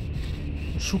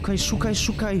 Szukaj, szukaj,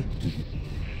 szukaj!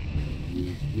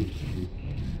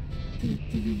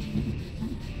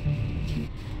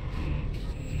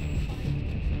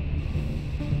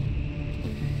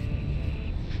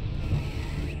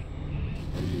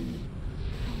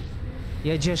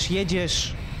 Jedziesz,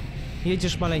 jedziesz!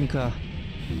 Jedziesz, maleńka!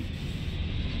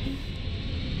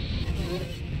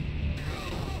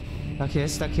 Tak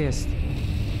jest, tak jest.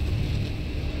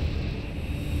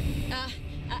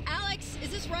 Alex, is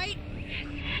this right?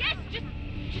 Yes, just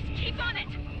keep on it.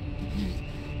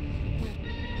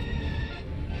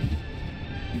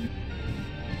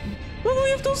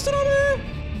 Próbuję w tą stronę!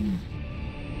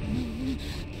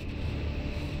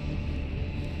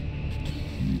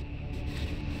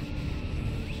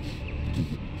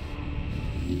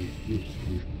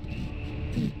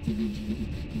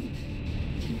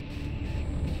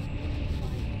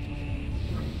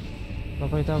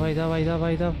 Dawaj, dawaj, dawaj,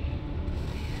 dawaj, dawaj.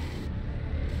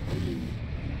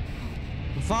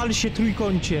 Wal się,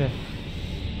 trójkącie!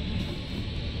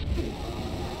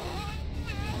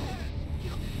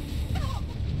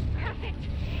 Perfect.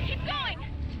 Keep going.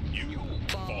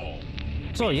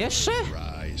 Co, jeszcze?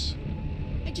 Rise.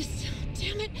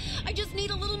 Damn it, I just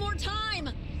need a little more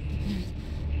time.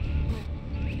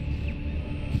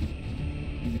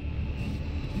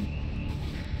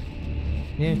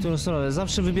 Nie wiem, w którą stronę.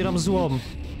 Zawsze wybieram złom.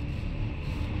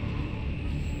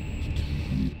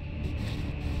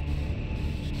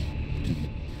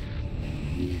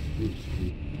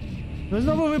 No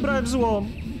znowu wybrałem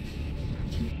złom.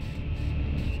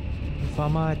 Kurwa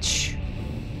mać.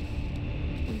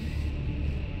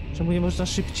 Czemu nie można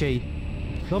szybciej?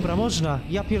 Dobra, można.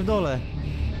 Ja pierdolę.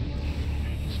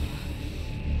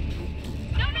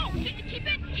 No,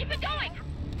 keep it going.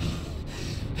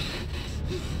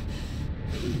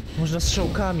 Można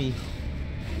strzałkami.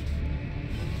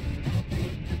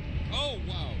 Oh,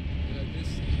 wow.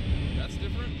 That's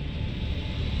different?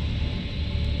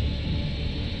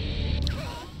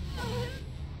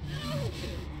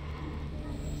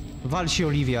 Wal się,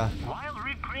 Oliwia. Wild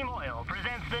Reef Cream Oil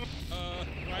presents the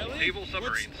Riley? Naval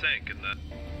submarine sank in the...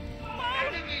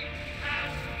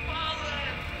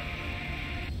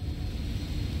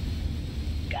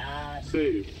 God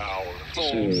save our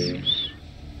souls.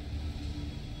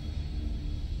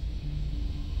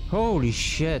 Holy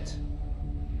shit.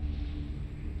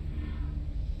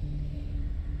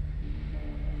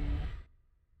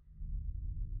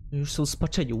 Już są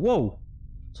spaczeni. Wow!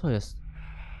 Co jest?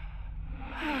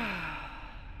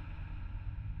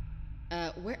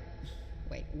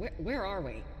 Where are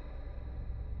we?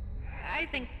 I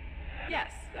think...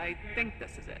 Yes, I think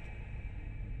this is it.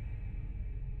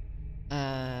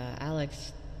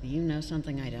 Alex, do you know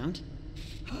something I don't?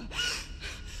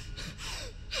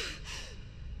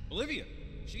 Olivia!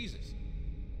 Jesus.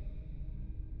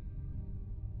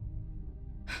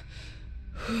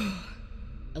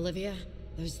 Olivia,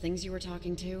 those things you were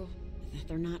talking to,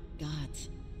 they're not gods.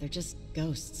 They're just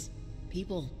ghosts.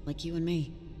 People like you and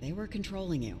me. They were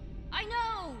controlling you. I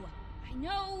know.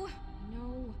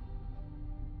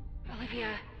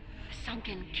 Olivia, the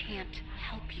Sunken can't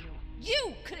help you.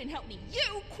 You couldn't help me.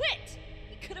 You quit.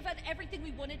 We could have had everything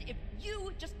we wanted if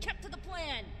you just kept to the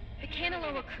plan. The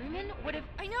Kanaloa crewmen would have...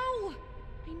 I know.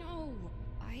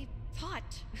 I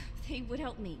thought they would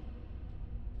help me.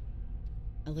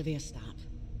 Olivia, stop.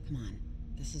 Come on.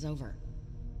 This is over.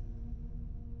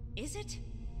 Is it?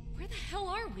 Where the hell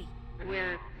are we?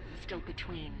 We're still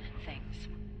between things.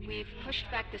 We've pushed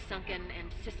back the Sunken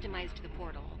and systemized the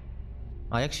portal.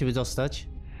 A jak się wydostać?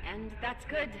 And that's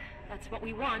good. That's what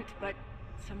we want, but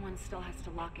someone still has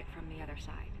to lock it from the other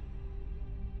side.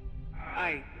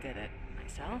 I did it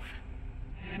myself.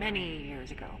 Many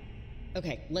years ago.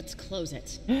 Okay, let's close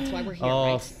it. That's why we're here,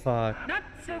 Oh, right? fuck. Not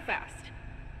so fast.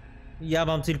 Ja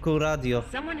mam tylko radio.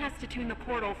 Someone has to tune the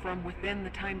portal from within the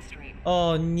time stream.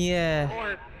 O nie.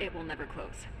 Or it will never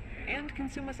close. And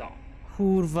consume us all.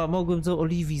 Kurwa, mogłem to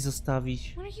Oliwii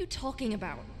zostawić. What are you talking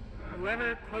about?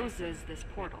 Whoever closes this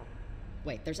portal.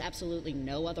 Wait, there's absolutely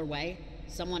no other way?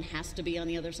 Someone has to be on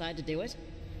the other side to do it?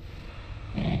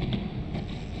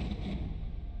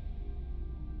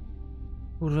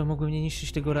 Kurwa, mogłem nie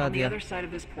niszczyć tego On the radia. other side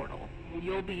of this portal,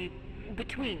 you'll be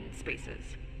between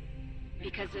spaces.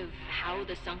 Because of how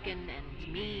the sunken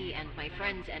and me and my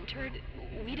friends entered,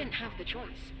 we didn't have the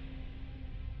choice.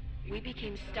 We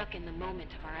became stuck in the moment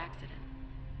of our accident.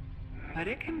 But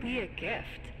it can be a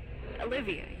gift.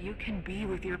 Olivia, you can be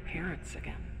with your parents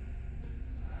again.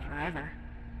 Forever.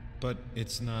 But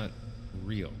it's not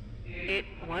real. It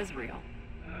was real.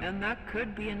 And that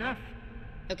could be enough.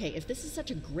 Okay, if this is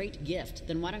such a great gift,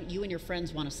 then why don't you and your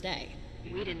friends want to stay?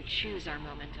 We didn't choose our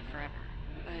moment of forever.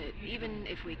 But even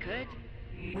if we could,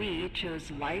 we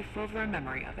chose life over a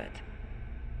memory of it.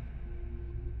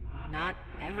 Not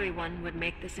everyone would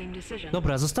make the same decision.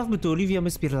 Dobra, zostawmy tu Oliwię,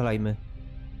 my spierdalajmy.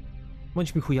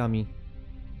 Bądźmy chujami.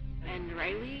 And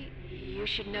Riley, you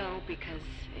should know because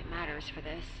it matters for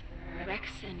this. Rex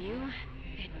and you,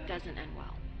 it doesn't end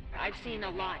well. I've seen a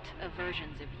lot of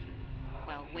versions of you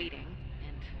while waiting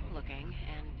and looking,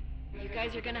 and you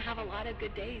guys are gonna have a lot of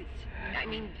good days. I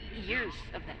mean, years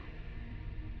of them.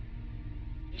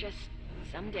 Just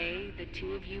someday the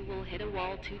two of you will hit a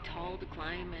wall too tall to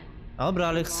climb and... Dobra,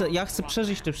 ale ja chcę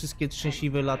przeżyć te wszystkie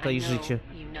szczęśliwe lata i życie.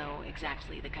 You know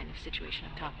exactly the kind of situation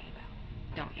I'm talking about,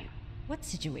 don't you? What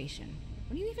situation?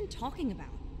 What are you even talking about?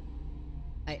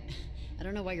 I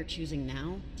don't know why you're choosing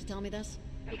now to tell me this.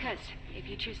 Because if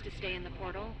you choose to stay in the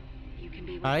portal, you can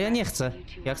be with Ale ja nie Rex chcę. and you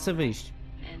two Ja chcę wyjść.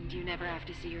 And you never have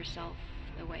to see yourself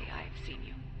the way I've seen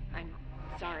you. I'm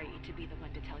sorry to be the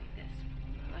one to tell you this,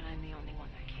 but I'm the only one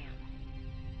that can.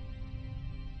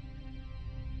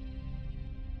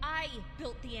 I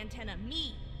built the antenna,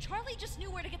 me. Charlie just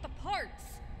knew where to get the parts.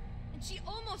 And she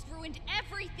almost ruined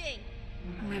everything.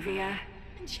 Olivia.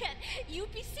 And yet, you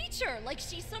beseech her like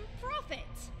she's some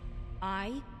prophet.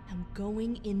 I am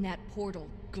going in that portal,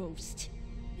 Ghost.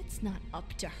 It's not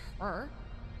up to her.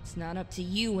 It's not up to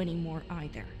you anymore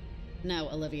either. No,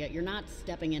 Olivia, you're not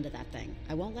stepping into that thing.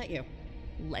 I won't let you.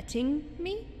 Letting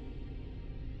me?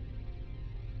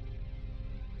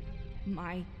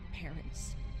 My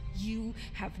parents. You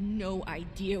have no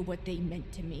idea what they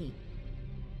meant to me.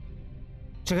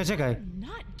 Czekaj. I'm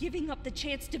not giving up the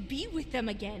chance to be with them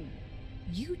again.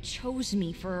 You chose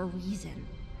me for a reason.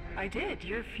 I did.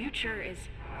 Your future is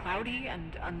cloudy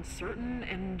and uncertain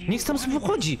and Niech tam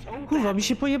wchodzi! Kurwa, mi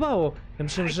się pojebało. Ja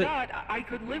myślałem, że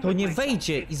to nie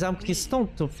wejdzie i zamknie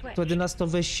stąd, to wtedy nas to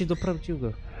weź się do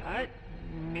prawdziwego.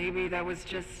 Maybe that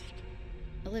was just...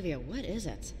 Olivia, what is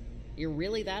it? You're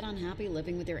really that unhappy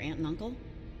living with your aunt and uncle?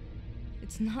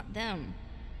 It's not them.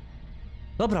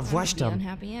 Dobra, właź tam.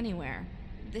 Unhappy anywhere.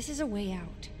 This is a way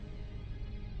out.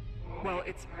 Well,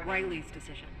 it's Riley's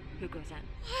decision who goes in.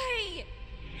 Why?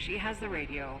 She has the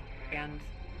radio, and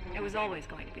it was always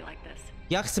going to be like this.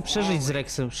 Ja chcę przeżyć z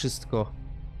Rexem wszystko.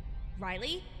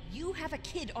 Riley, you have a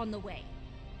kid on the way.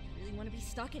 You really want to be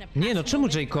stuck in a Nie no, czemu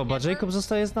Jacoba? Jacob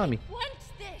zostaje z nami.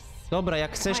 Dobra,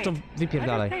 jak chcesz, to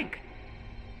wypierdalaj.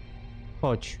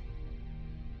 Chodź.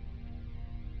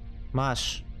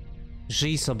 Masz.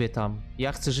 Żyj sobie tam.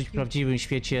 Ja chcę żyć w prawdziwym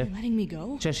świecie.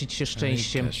 Cieszyć się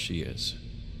szczęściem.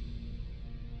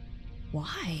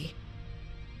 Why?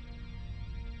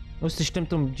 No jesteś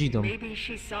tą dzidą. Maybe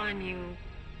she saw in you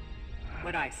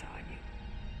what I saw in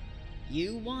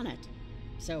you. You want it.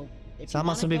 So if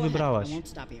Sama sobie wybrałaś. I won't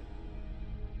stop you.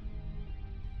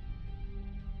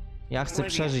 Ja chcę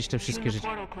przeżyć te wszystkie życie.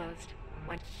 I'm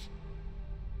going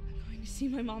to see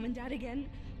my mom and dad again.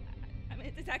 I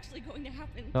mean, it's actually going to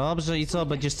happen. Dobrze, i co?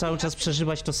 Będziesz cały czas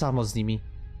przeżywać to samo z nimi.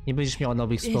 Nie będziesz miała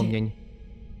nowych wspomnień.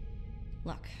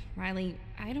 Look, Riley,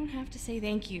 I don't have to say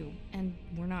thank you, and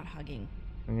we're not hugging.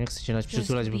 Nie chcę cię nawet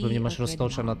przytulać, bo pewnie masz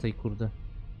roztocza na tej kurde.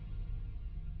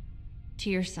 To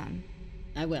your son.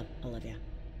 I will, Olivia.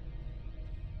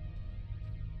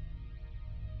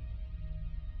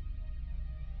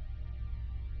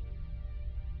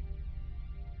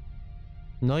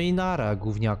 No i nara,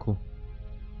 gówniaku.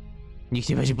 Nikt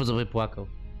nie będzie po tobie płakał.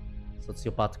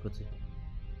 Socjopatko, ty.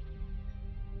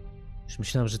 Już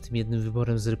myślałem, że tym jednym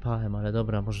wyborem zrypałem, ale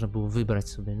dobra, można było wybrać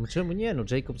sobie. No czemu nie? No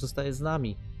Jacob zostaje z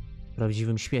nami. W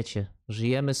prawdziwym świecie.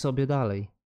 Żyjemy sobie dalej.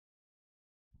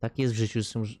 Tak jest w życiu,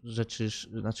 są rzeczy,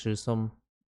 znaczy są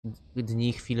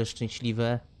dni, chwile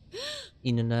szczęśliwe,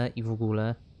 inne i w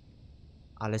ogóle.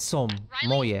 Ale są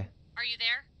moje.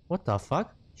 What the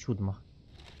fuck? 7.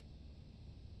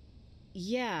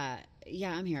 Yeah,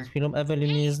 I'm here. Z chwilą Evelyn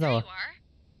mnie nie znała.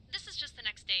 This is just the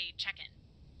next day check-in.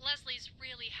 Leslie's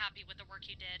really happy with the work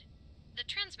you did. The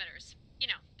transmitters, you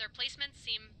know, their placements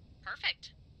seem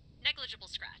perfect. Negligible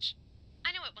scratch.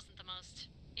 I know it wasn't the most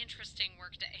interesting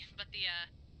workday, but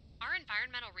our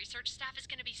environmental research staff is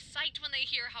going to be psyched when they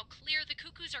hear how clear the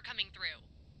cuckoos are coming through.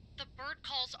 The bird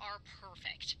calls are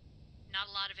perfect. Not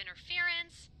a lot of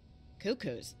interference.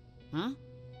 Cuckoos, huh?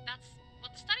 That's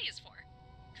what the study is for.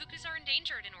 cuckoos are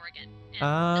endangered in Oregon. And this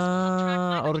will help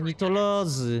track migratory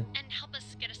ornitolodzy. patterns and help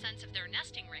us get a sense of their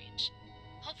nesting range.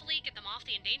 Hopefully get them off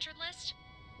the endangered list,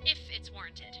 if it's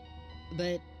warranted.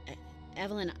 But,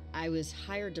 Evelyn, I was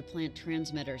hired to plant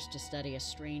transmitters to study a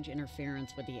strange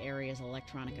interference with the area's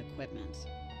electronic equipment.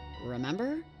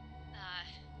 Remember?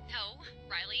 No,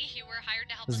 Riley, you were hired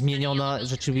to help us Zmieniona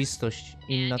rzeczywistość.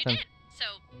 Inna and you ten. did. So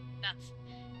that's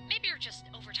maybe you're just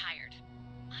overtired.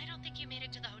 I don't think you made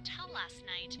it to the hotel last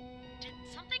night. Did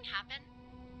something happen?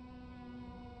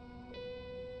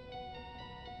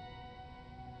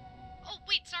 Oh,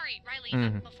 wait, sorry,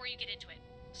 Riley, before you get into it.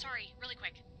 Sorry, really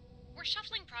quick. We're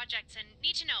shuffling projects and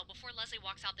need to know before Leslie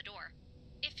walks out the door.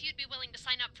 If you'd be willing to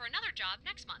sign up for another job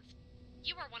next month.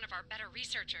 You are one of our better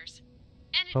researchers.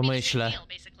 And it'd be a big deal,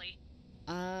 basically.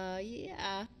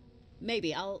 Yeah.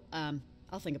 Maybe. I'll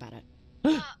think about it.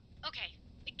 Okay.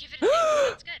 Give it a think.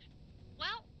 Sounds good.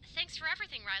 Well, thanks for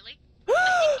everything, Riley.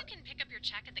 I think you can pick up your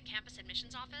check at the campus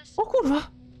admissions office. O kurwa!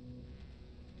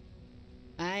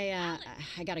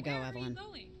 I gotta go, Evelyn.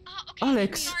 Okay.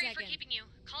 Alex. Sorry for keeping you.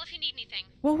 Call if you need anything.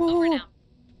 Whoa, whoa, Over whoa. now.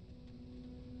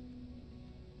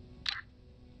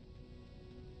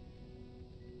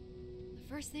 The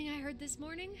first thing I heard this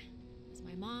morning was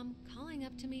my mom calling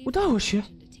up to me. Udało się.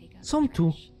 Są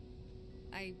tu.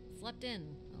 I slept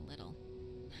in a little,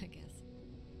 I guess.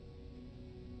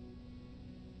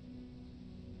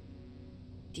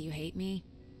 Do you hate me?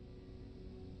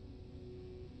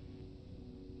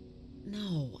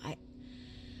 No,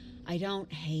 I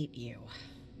don't hate you.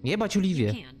 Jebać Oliwię.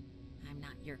 You can. I'm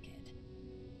not your kid.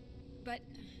 But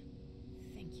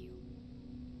thank you.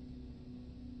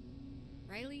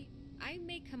 Riley, I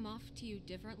may come off to you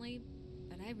differently,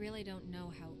 but I really don't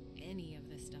know how any of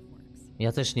this stuff works.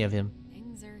 Ja też nie wiem.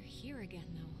 Things are here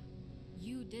again though.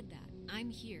 You did that. I'm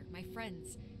here. My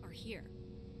friends are here.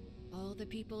 All the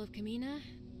people of Camena,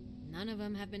 none of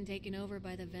them have been taken over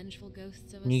by the vengeful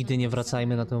ghosts of us. Nigdy nie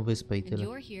wracajmy na tę wyspę i And tyle.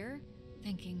 you're here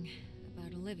thinking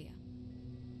about Olivia.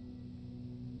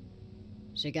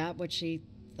 She got what she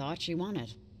thought she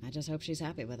wanted. I just hope she's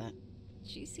happy with it.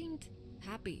 She seemed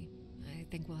happy. I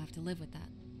think we'll have to live with that.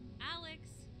 Alex,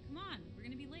 come on, we're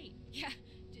gonna be late. Yeah,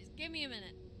 just give me a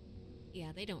minute.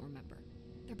 Yeah, they don't remember.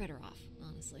 They're better off,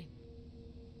 honestly.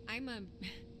 I'm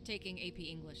taking AP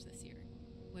English this year.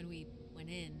 When we went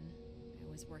in, I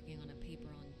was working on a paper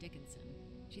on Dickinson.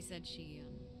 She said she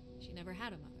never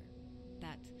had a mother.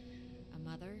 That a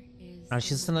mother is. Ale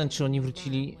się zastanawiam, czy oni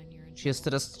wrócili. Czy jest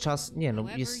teraz czas. Nie,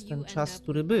 no, jest ten czas,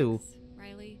 który był.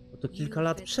 Bo to kilka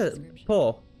lat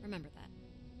po. Remember that.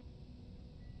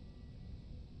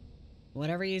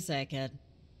 Whatever you say, kid.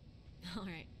 All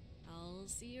right. I'll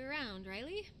see you around,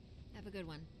 Riley. Have a good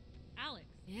one. Alex.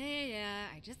 Yeah.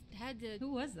 I just had to.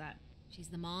 Who was that? She's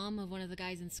the mom of one of the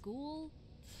guys in school.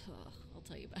 Ugh, I'll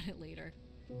tell you about it later.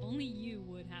 Only you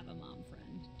would have a mom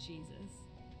friend. Jesus.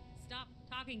 Stop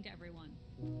talking to everyone.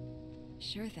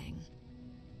 Sure thing.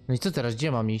 No i co teraz?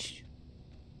 Gdzie mam iść?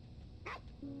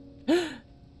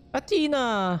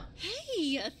 Athena!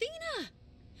 Hey, Athena!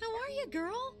 How are you,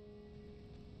 girl?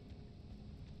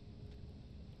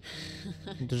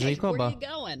 Do Jacoba. Hey, where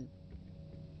you going?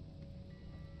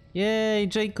 Yay,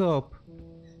 Jacob!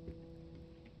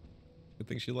 I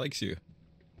think she likes you.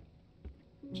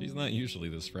 She's not usually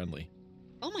this friendly.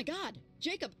 Oh my god,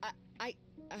 Jacob,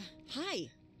 hi.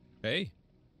 Hey.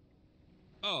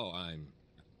 Oh, I'm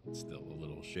still a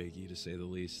little shaky to say the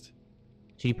least.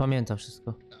 Czyli pamięta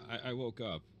wszystko. I woke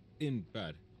up in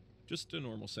bed. Just a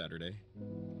normal Saturday.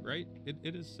 Right?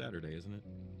 It is Saturday, isn't it?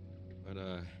 But,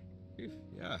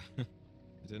 yeah.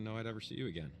 I didn't know I'd ever see you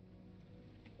again.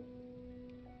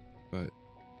 But...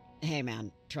 Hey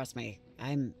man, trust me,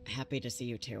 I'm happy to see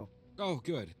you too. Oh,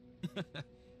 good.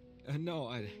 No,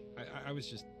 I was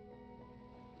just...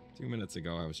 2 minutes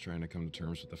ago, I was trying to come to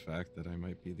terms with the fact that I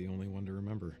might be the only one to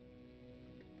remember.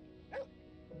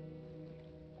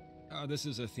 This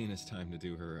is Athena's time to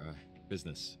do her,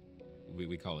 business.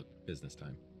 We call it business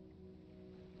time.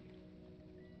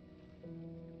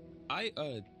 I,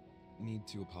 need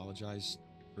to apologize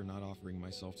for not offering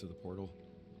myself to the portal.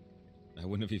 I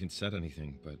wouldn't have even said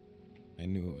anything, but I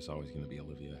knew it was always going to be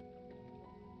Olivia.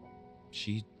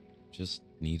 She just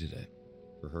needed it.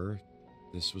 For her,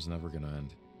 this was never going to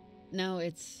end. No,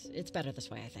 it's better this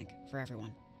way, I think, for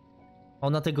everyone.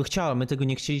 Ona tego chciała, my tego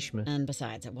nie chcieliśmy. And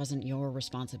besides, it wasn't your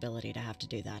responsibility to have to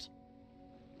do that.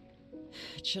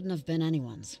 It shouldn't have been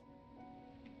anyone's.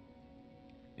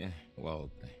 Yeah, well,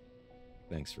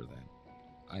 thanks for that.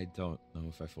 I don't know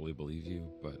if I fully believe you,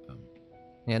 but,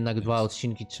 Jednak 2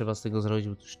 odcinki trzeba z tego zrobić,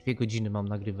 bo już 2 godziny mam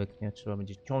nagrywek, nie? Trzeba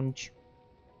będzie ciąć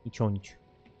i ciąć.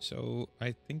 So,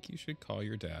 I think you should call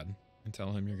your dad and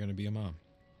tell him you're going to be a mom.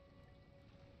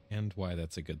 And why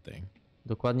that's a good thing.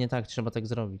 Dokładnie tak, trzeba tak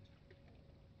zrobić.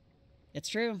 It's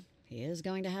true. He is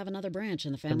going to have another branch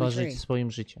in the Trzeba family żyć tree.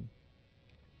 swoim życiem.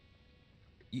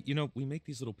 You know, we make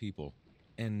these little people,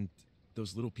 and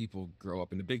those little people grow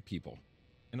up into big people.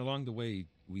 And along the way,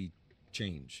 we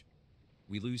change.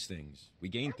 We lose things. We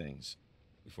gain things.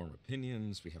 We form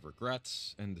opinions. We have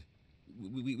regrets. And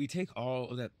we take all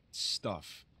of that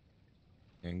stuff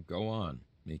and go on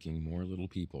making more little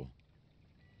people.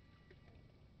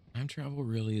 Time travel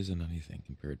really isn't anything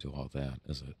compared to all that,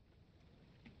 is it?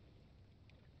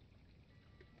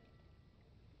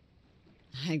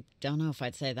 I don't know if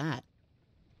I'd say that.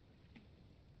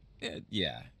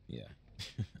 Yeah.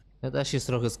 To też jest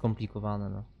trochę skomplikowane,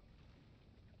 no.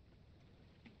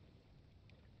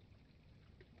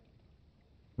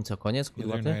 I co, koniec? The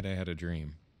Kurwa, other ty? night I had a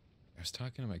dream. I was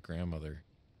talking to my grandmother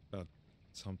about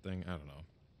something, I don't know.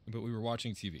 But we were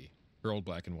watching TV, her old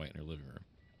black and white in her living room.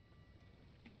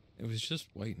 It was just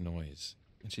white noise.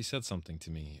 And she said something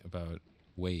to me about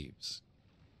waves.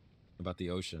 About the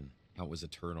ocean, how it was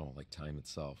eternal, like time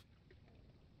itself.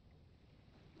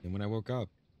 And when I woke up,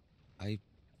 I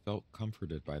felt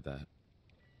comforted by that.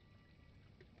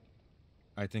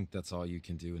 I think that's all you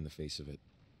can do in the face of it.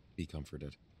 Be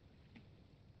comforted.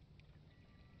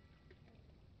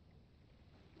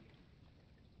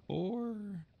 Or...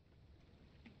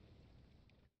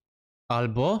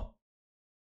 Albo?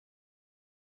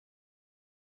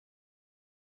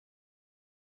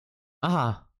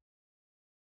 Aha.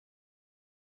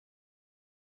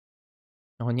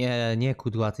 O nie, nie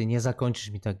kudłaty, nie zakończysz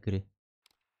mi tak gry.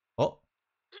 O!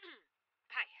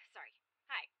 Hi, sorry.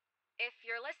 Hi. If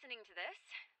you're listening to this,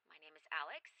 my name is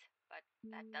Alex, but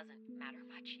that doesn't matter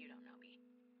much. You don't know me.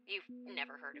 You've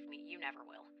never heard of me. You never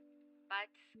will. But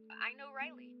I know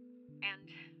Riley, and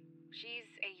she's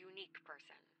a unique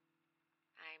person.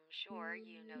 I'm sure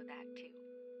you know that too.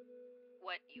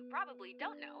 What you probably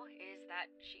don't know is that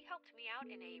she helped me out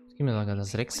in a Z kim ona gada?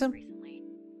 Z Rexem? recently.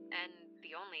 And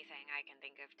the only thing I can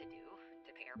think of to do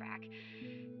to pay her back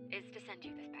is to send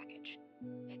you this package.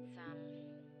 It's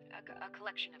a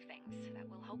collection of things that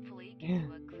will hopefully give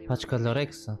you a clearer Paczka dla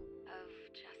Rexa. of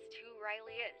just who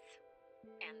Riley is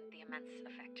and the immense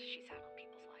effect she's had on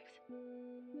people's lives.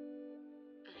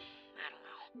 I don't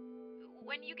know.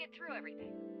 When you get through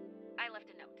everything, I left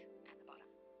a note at the bottom.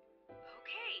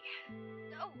 Okay.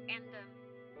 Oh, and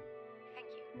thank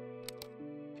you.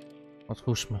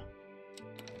 Otwórzmy.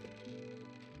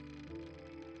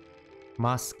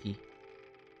 Maski.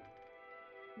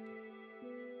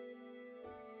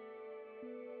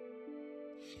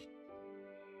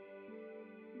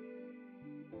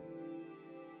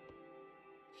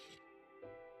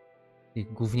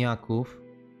 Tych gówniaków.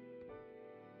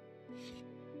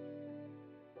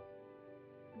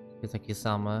 Takie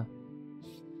same.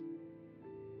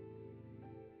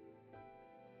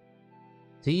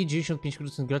 Ty i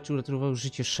 95% graczy uratowało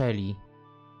życie Shelly.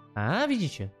 A,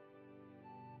 widzicie.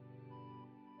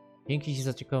 Dzięki ci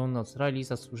za ciekawą noc. Riley,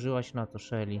 zasłużyłaś na to,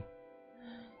 Shelly.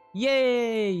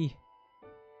 Jej!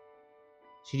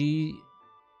 Czyli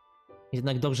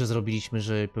jednak dobrze zrobiliśmy,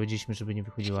 że powiedzieliśmy, żeby nie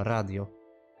wychodziła radio.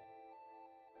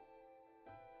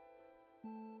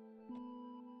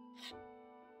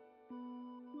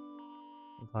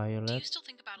 Violet. Do you still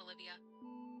think about Olivia?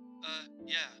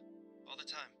 Yeah, all the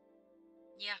time.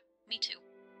 Yeah, me too.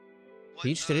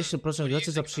 Czyli 40%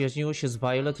 graczy zaprzyjaźniło się z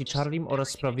Violet i Charliem oraz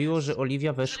sprawiło, że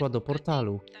Olivia weszła do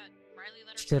portalu.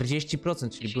 40%,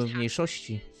 czyli byłem w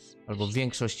mniejszości. Albo w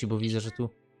większości, bo widzę, że tu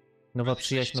nowa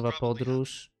przyjaźń, nowa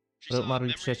podróż.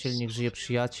 Marli przyjaciel, niech żyje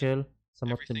przyjaciel.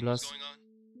 Samotny blask.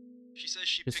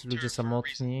 Wszyscy ludzie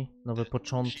samotni. Nowe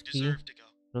początki.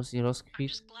 Los i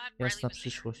rozkwit. Jasna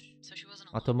przyszłość.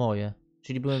 A to moje.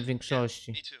 Czyli byłem w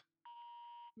większości.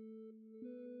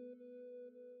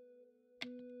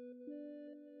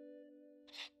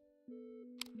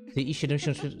 Ty i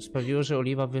 70 sprawiło, że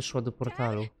Oliwa wyszła do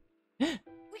portalu. We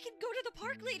can go to the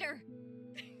park later.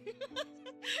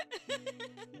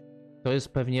 To jest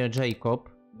pewnie Jacob,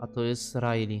 a to jest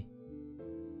Riley.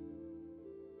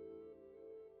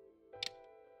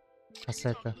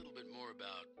 Kasetę.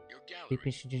 Tej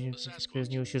 59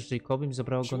 przyjaźniło się z Jacobem i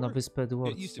zabrało go na wyspę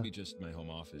Edwardsa.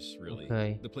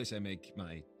 Okej.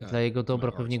 Dla jego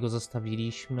dobra pewnie go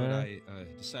zostawiliśmy.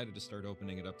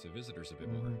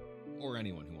 Or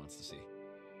anyone who wants to see.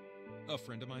 A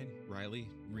friend of mine, Riley,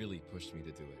 really pushed me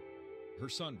to do it. Her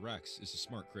son, Rex, is a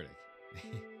smart critic.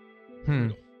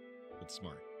 Brutal, but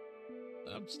smart.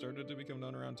 I've started to become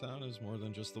known around town as more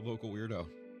than just the local weirdo,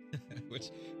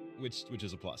 which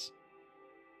is a plus.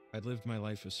 I'd lived my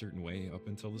life a certain way up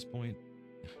until this point,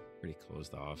 pretty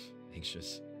closed off,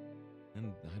 anxious.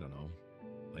 And I don't know,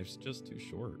 life's just too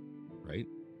short, right?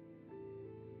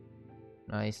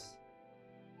 Nice.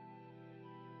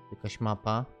 Jakaś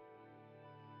mapa.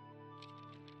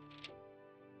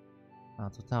 A,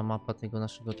 to ta mapa tego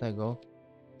naszego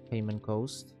Camena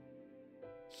Coast.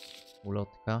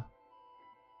 Ulotka.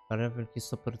 Wielki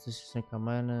stoper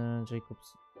Cameny,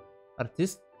 Jacobs.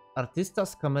 Artysta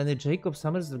z Cameny Jacob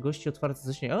Summers z gości otwarte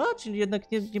zaśnie. A, czyli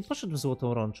jednak nie poszedł w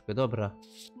złotą rączkę. Dobra.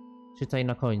 Czytaj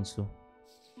na końcu.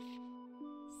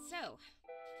 So,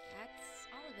 that's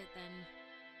all of it then.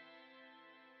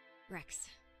 Rex,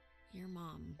 your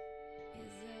mom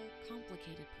is a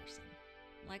complicated person.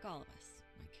 Like all of us.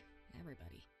 Like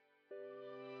everybody.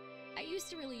 I used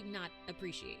to really not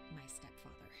appreciate my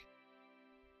stepfather.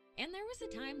 And there was a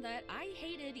time that I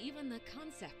hated even the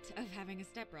concept of having a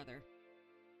stepbrother.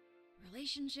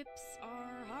 Relationships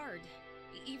are hard.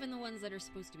 Even the ones that are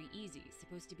supposed to be easy,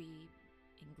 supposed to be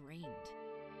ingrained.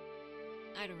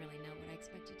 I don't really know what I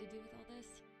expected to do with all this.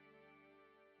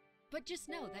 But just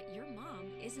know that your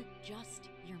mom isn't just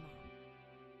your mom.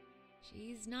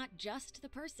 She's not just the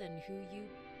person who you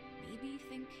maybe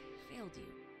think failed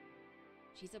you.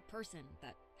 She's a person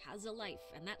that has a life,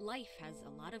 and that life has a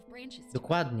lot of branches.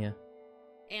 Dokładnie.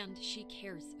 And she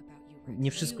cares about you, Rex.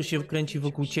 Nie wszystko się kręci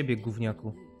wokół ciebie,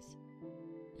 gówniaku.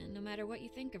 And no matter what you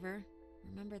think of her,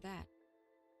 remember that.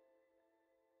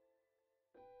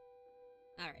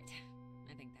 All right,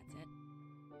 I think that's it.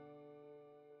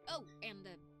 Oh, and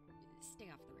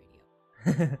stay off the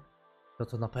radio.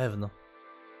 To na pewno.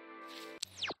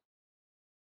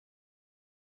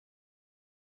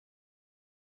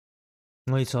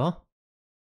 No i co?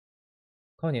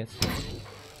 Koniec.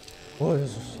 O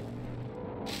Jezus.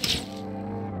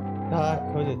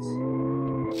 Tak, koniec.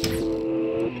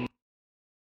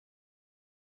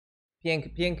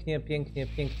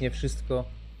 Pięknie wszystko.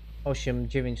 8,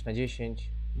 9 na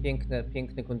 10.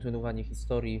 Piękne kontynuowanie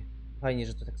historii. Fajnie,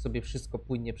 że to tak sobie wszystko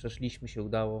płynnie przeszliśmy, się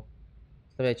udało.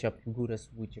 Stawiajcie łapki w górę,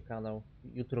 subujcie kanał.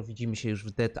 Jutro widzimy się już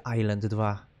w Dead Island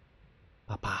 2.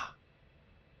 Pa, pa.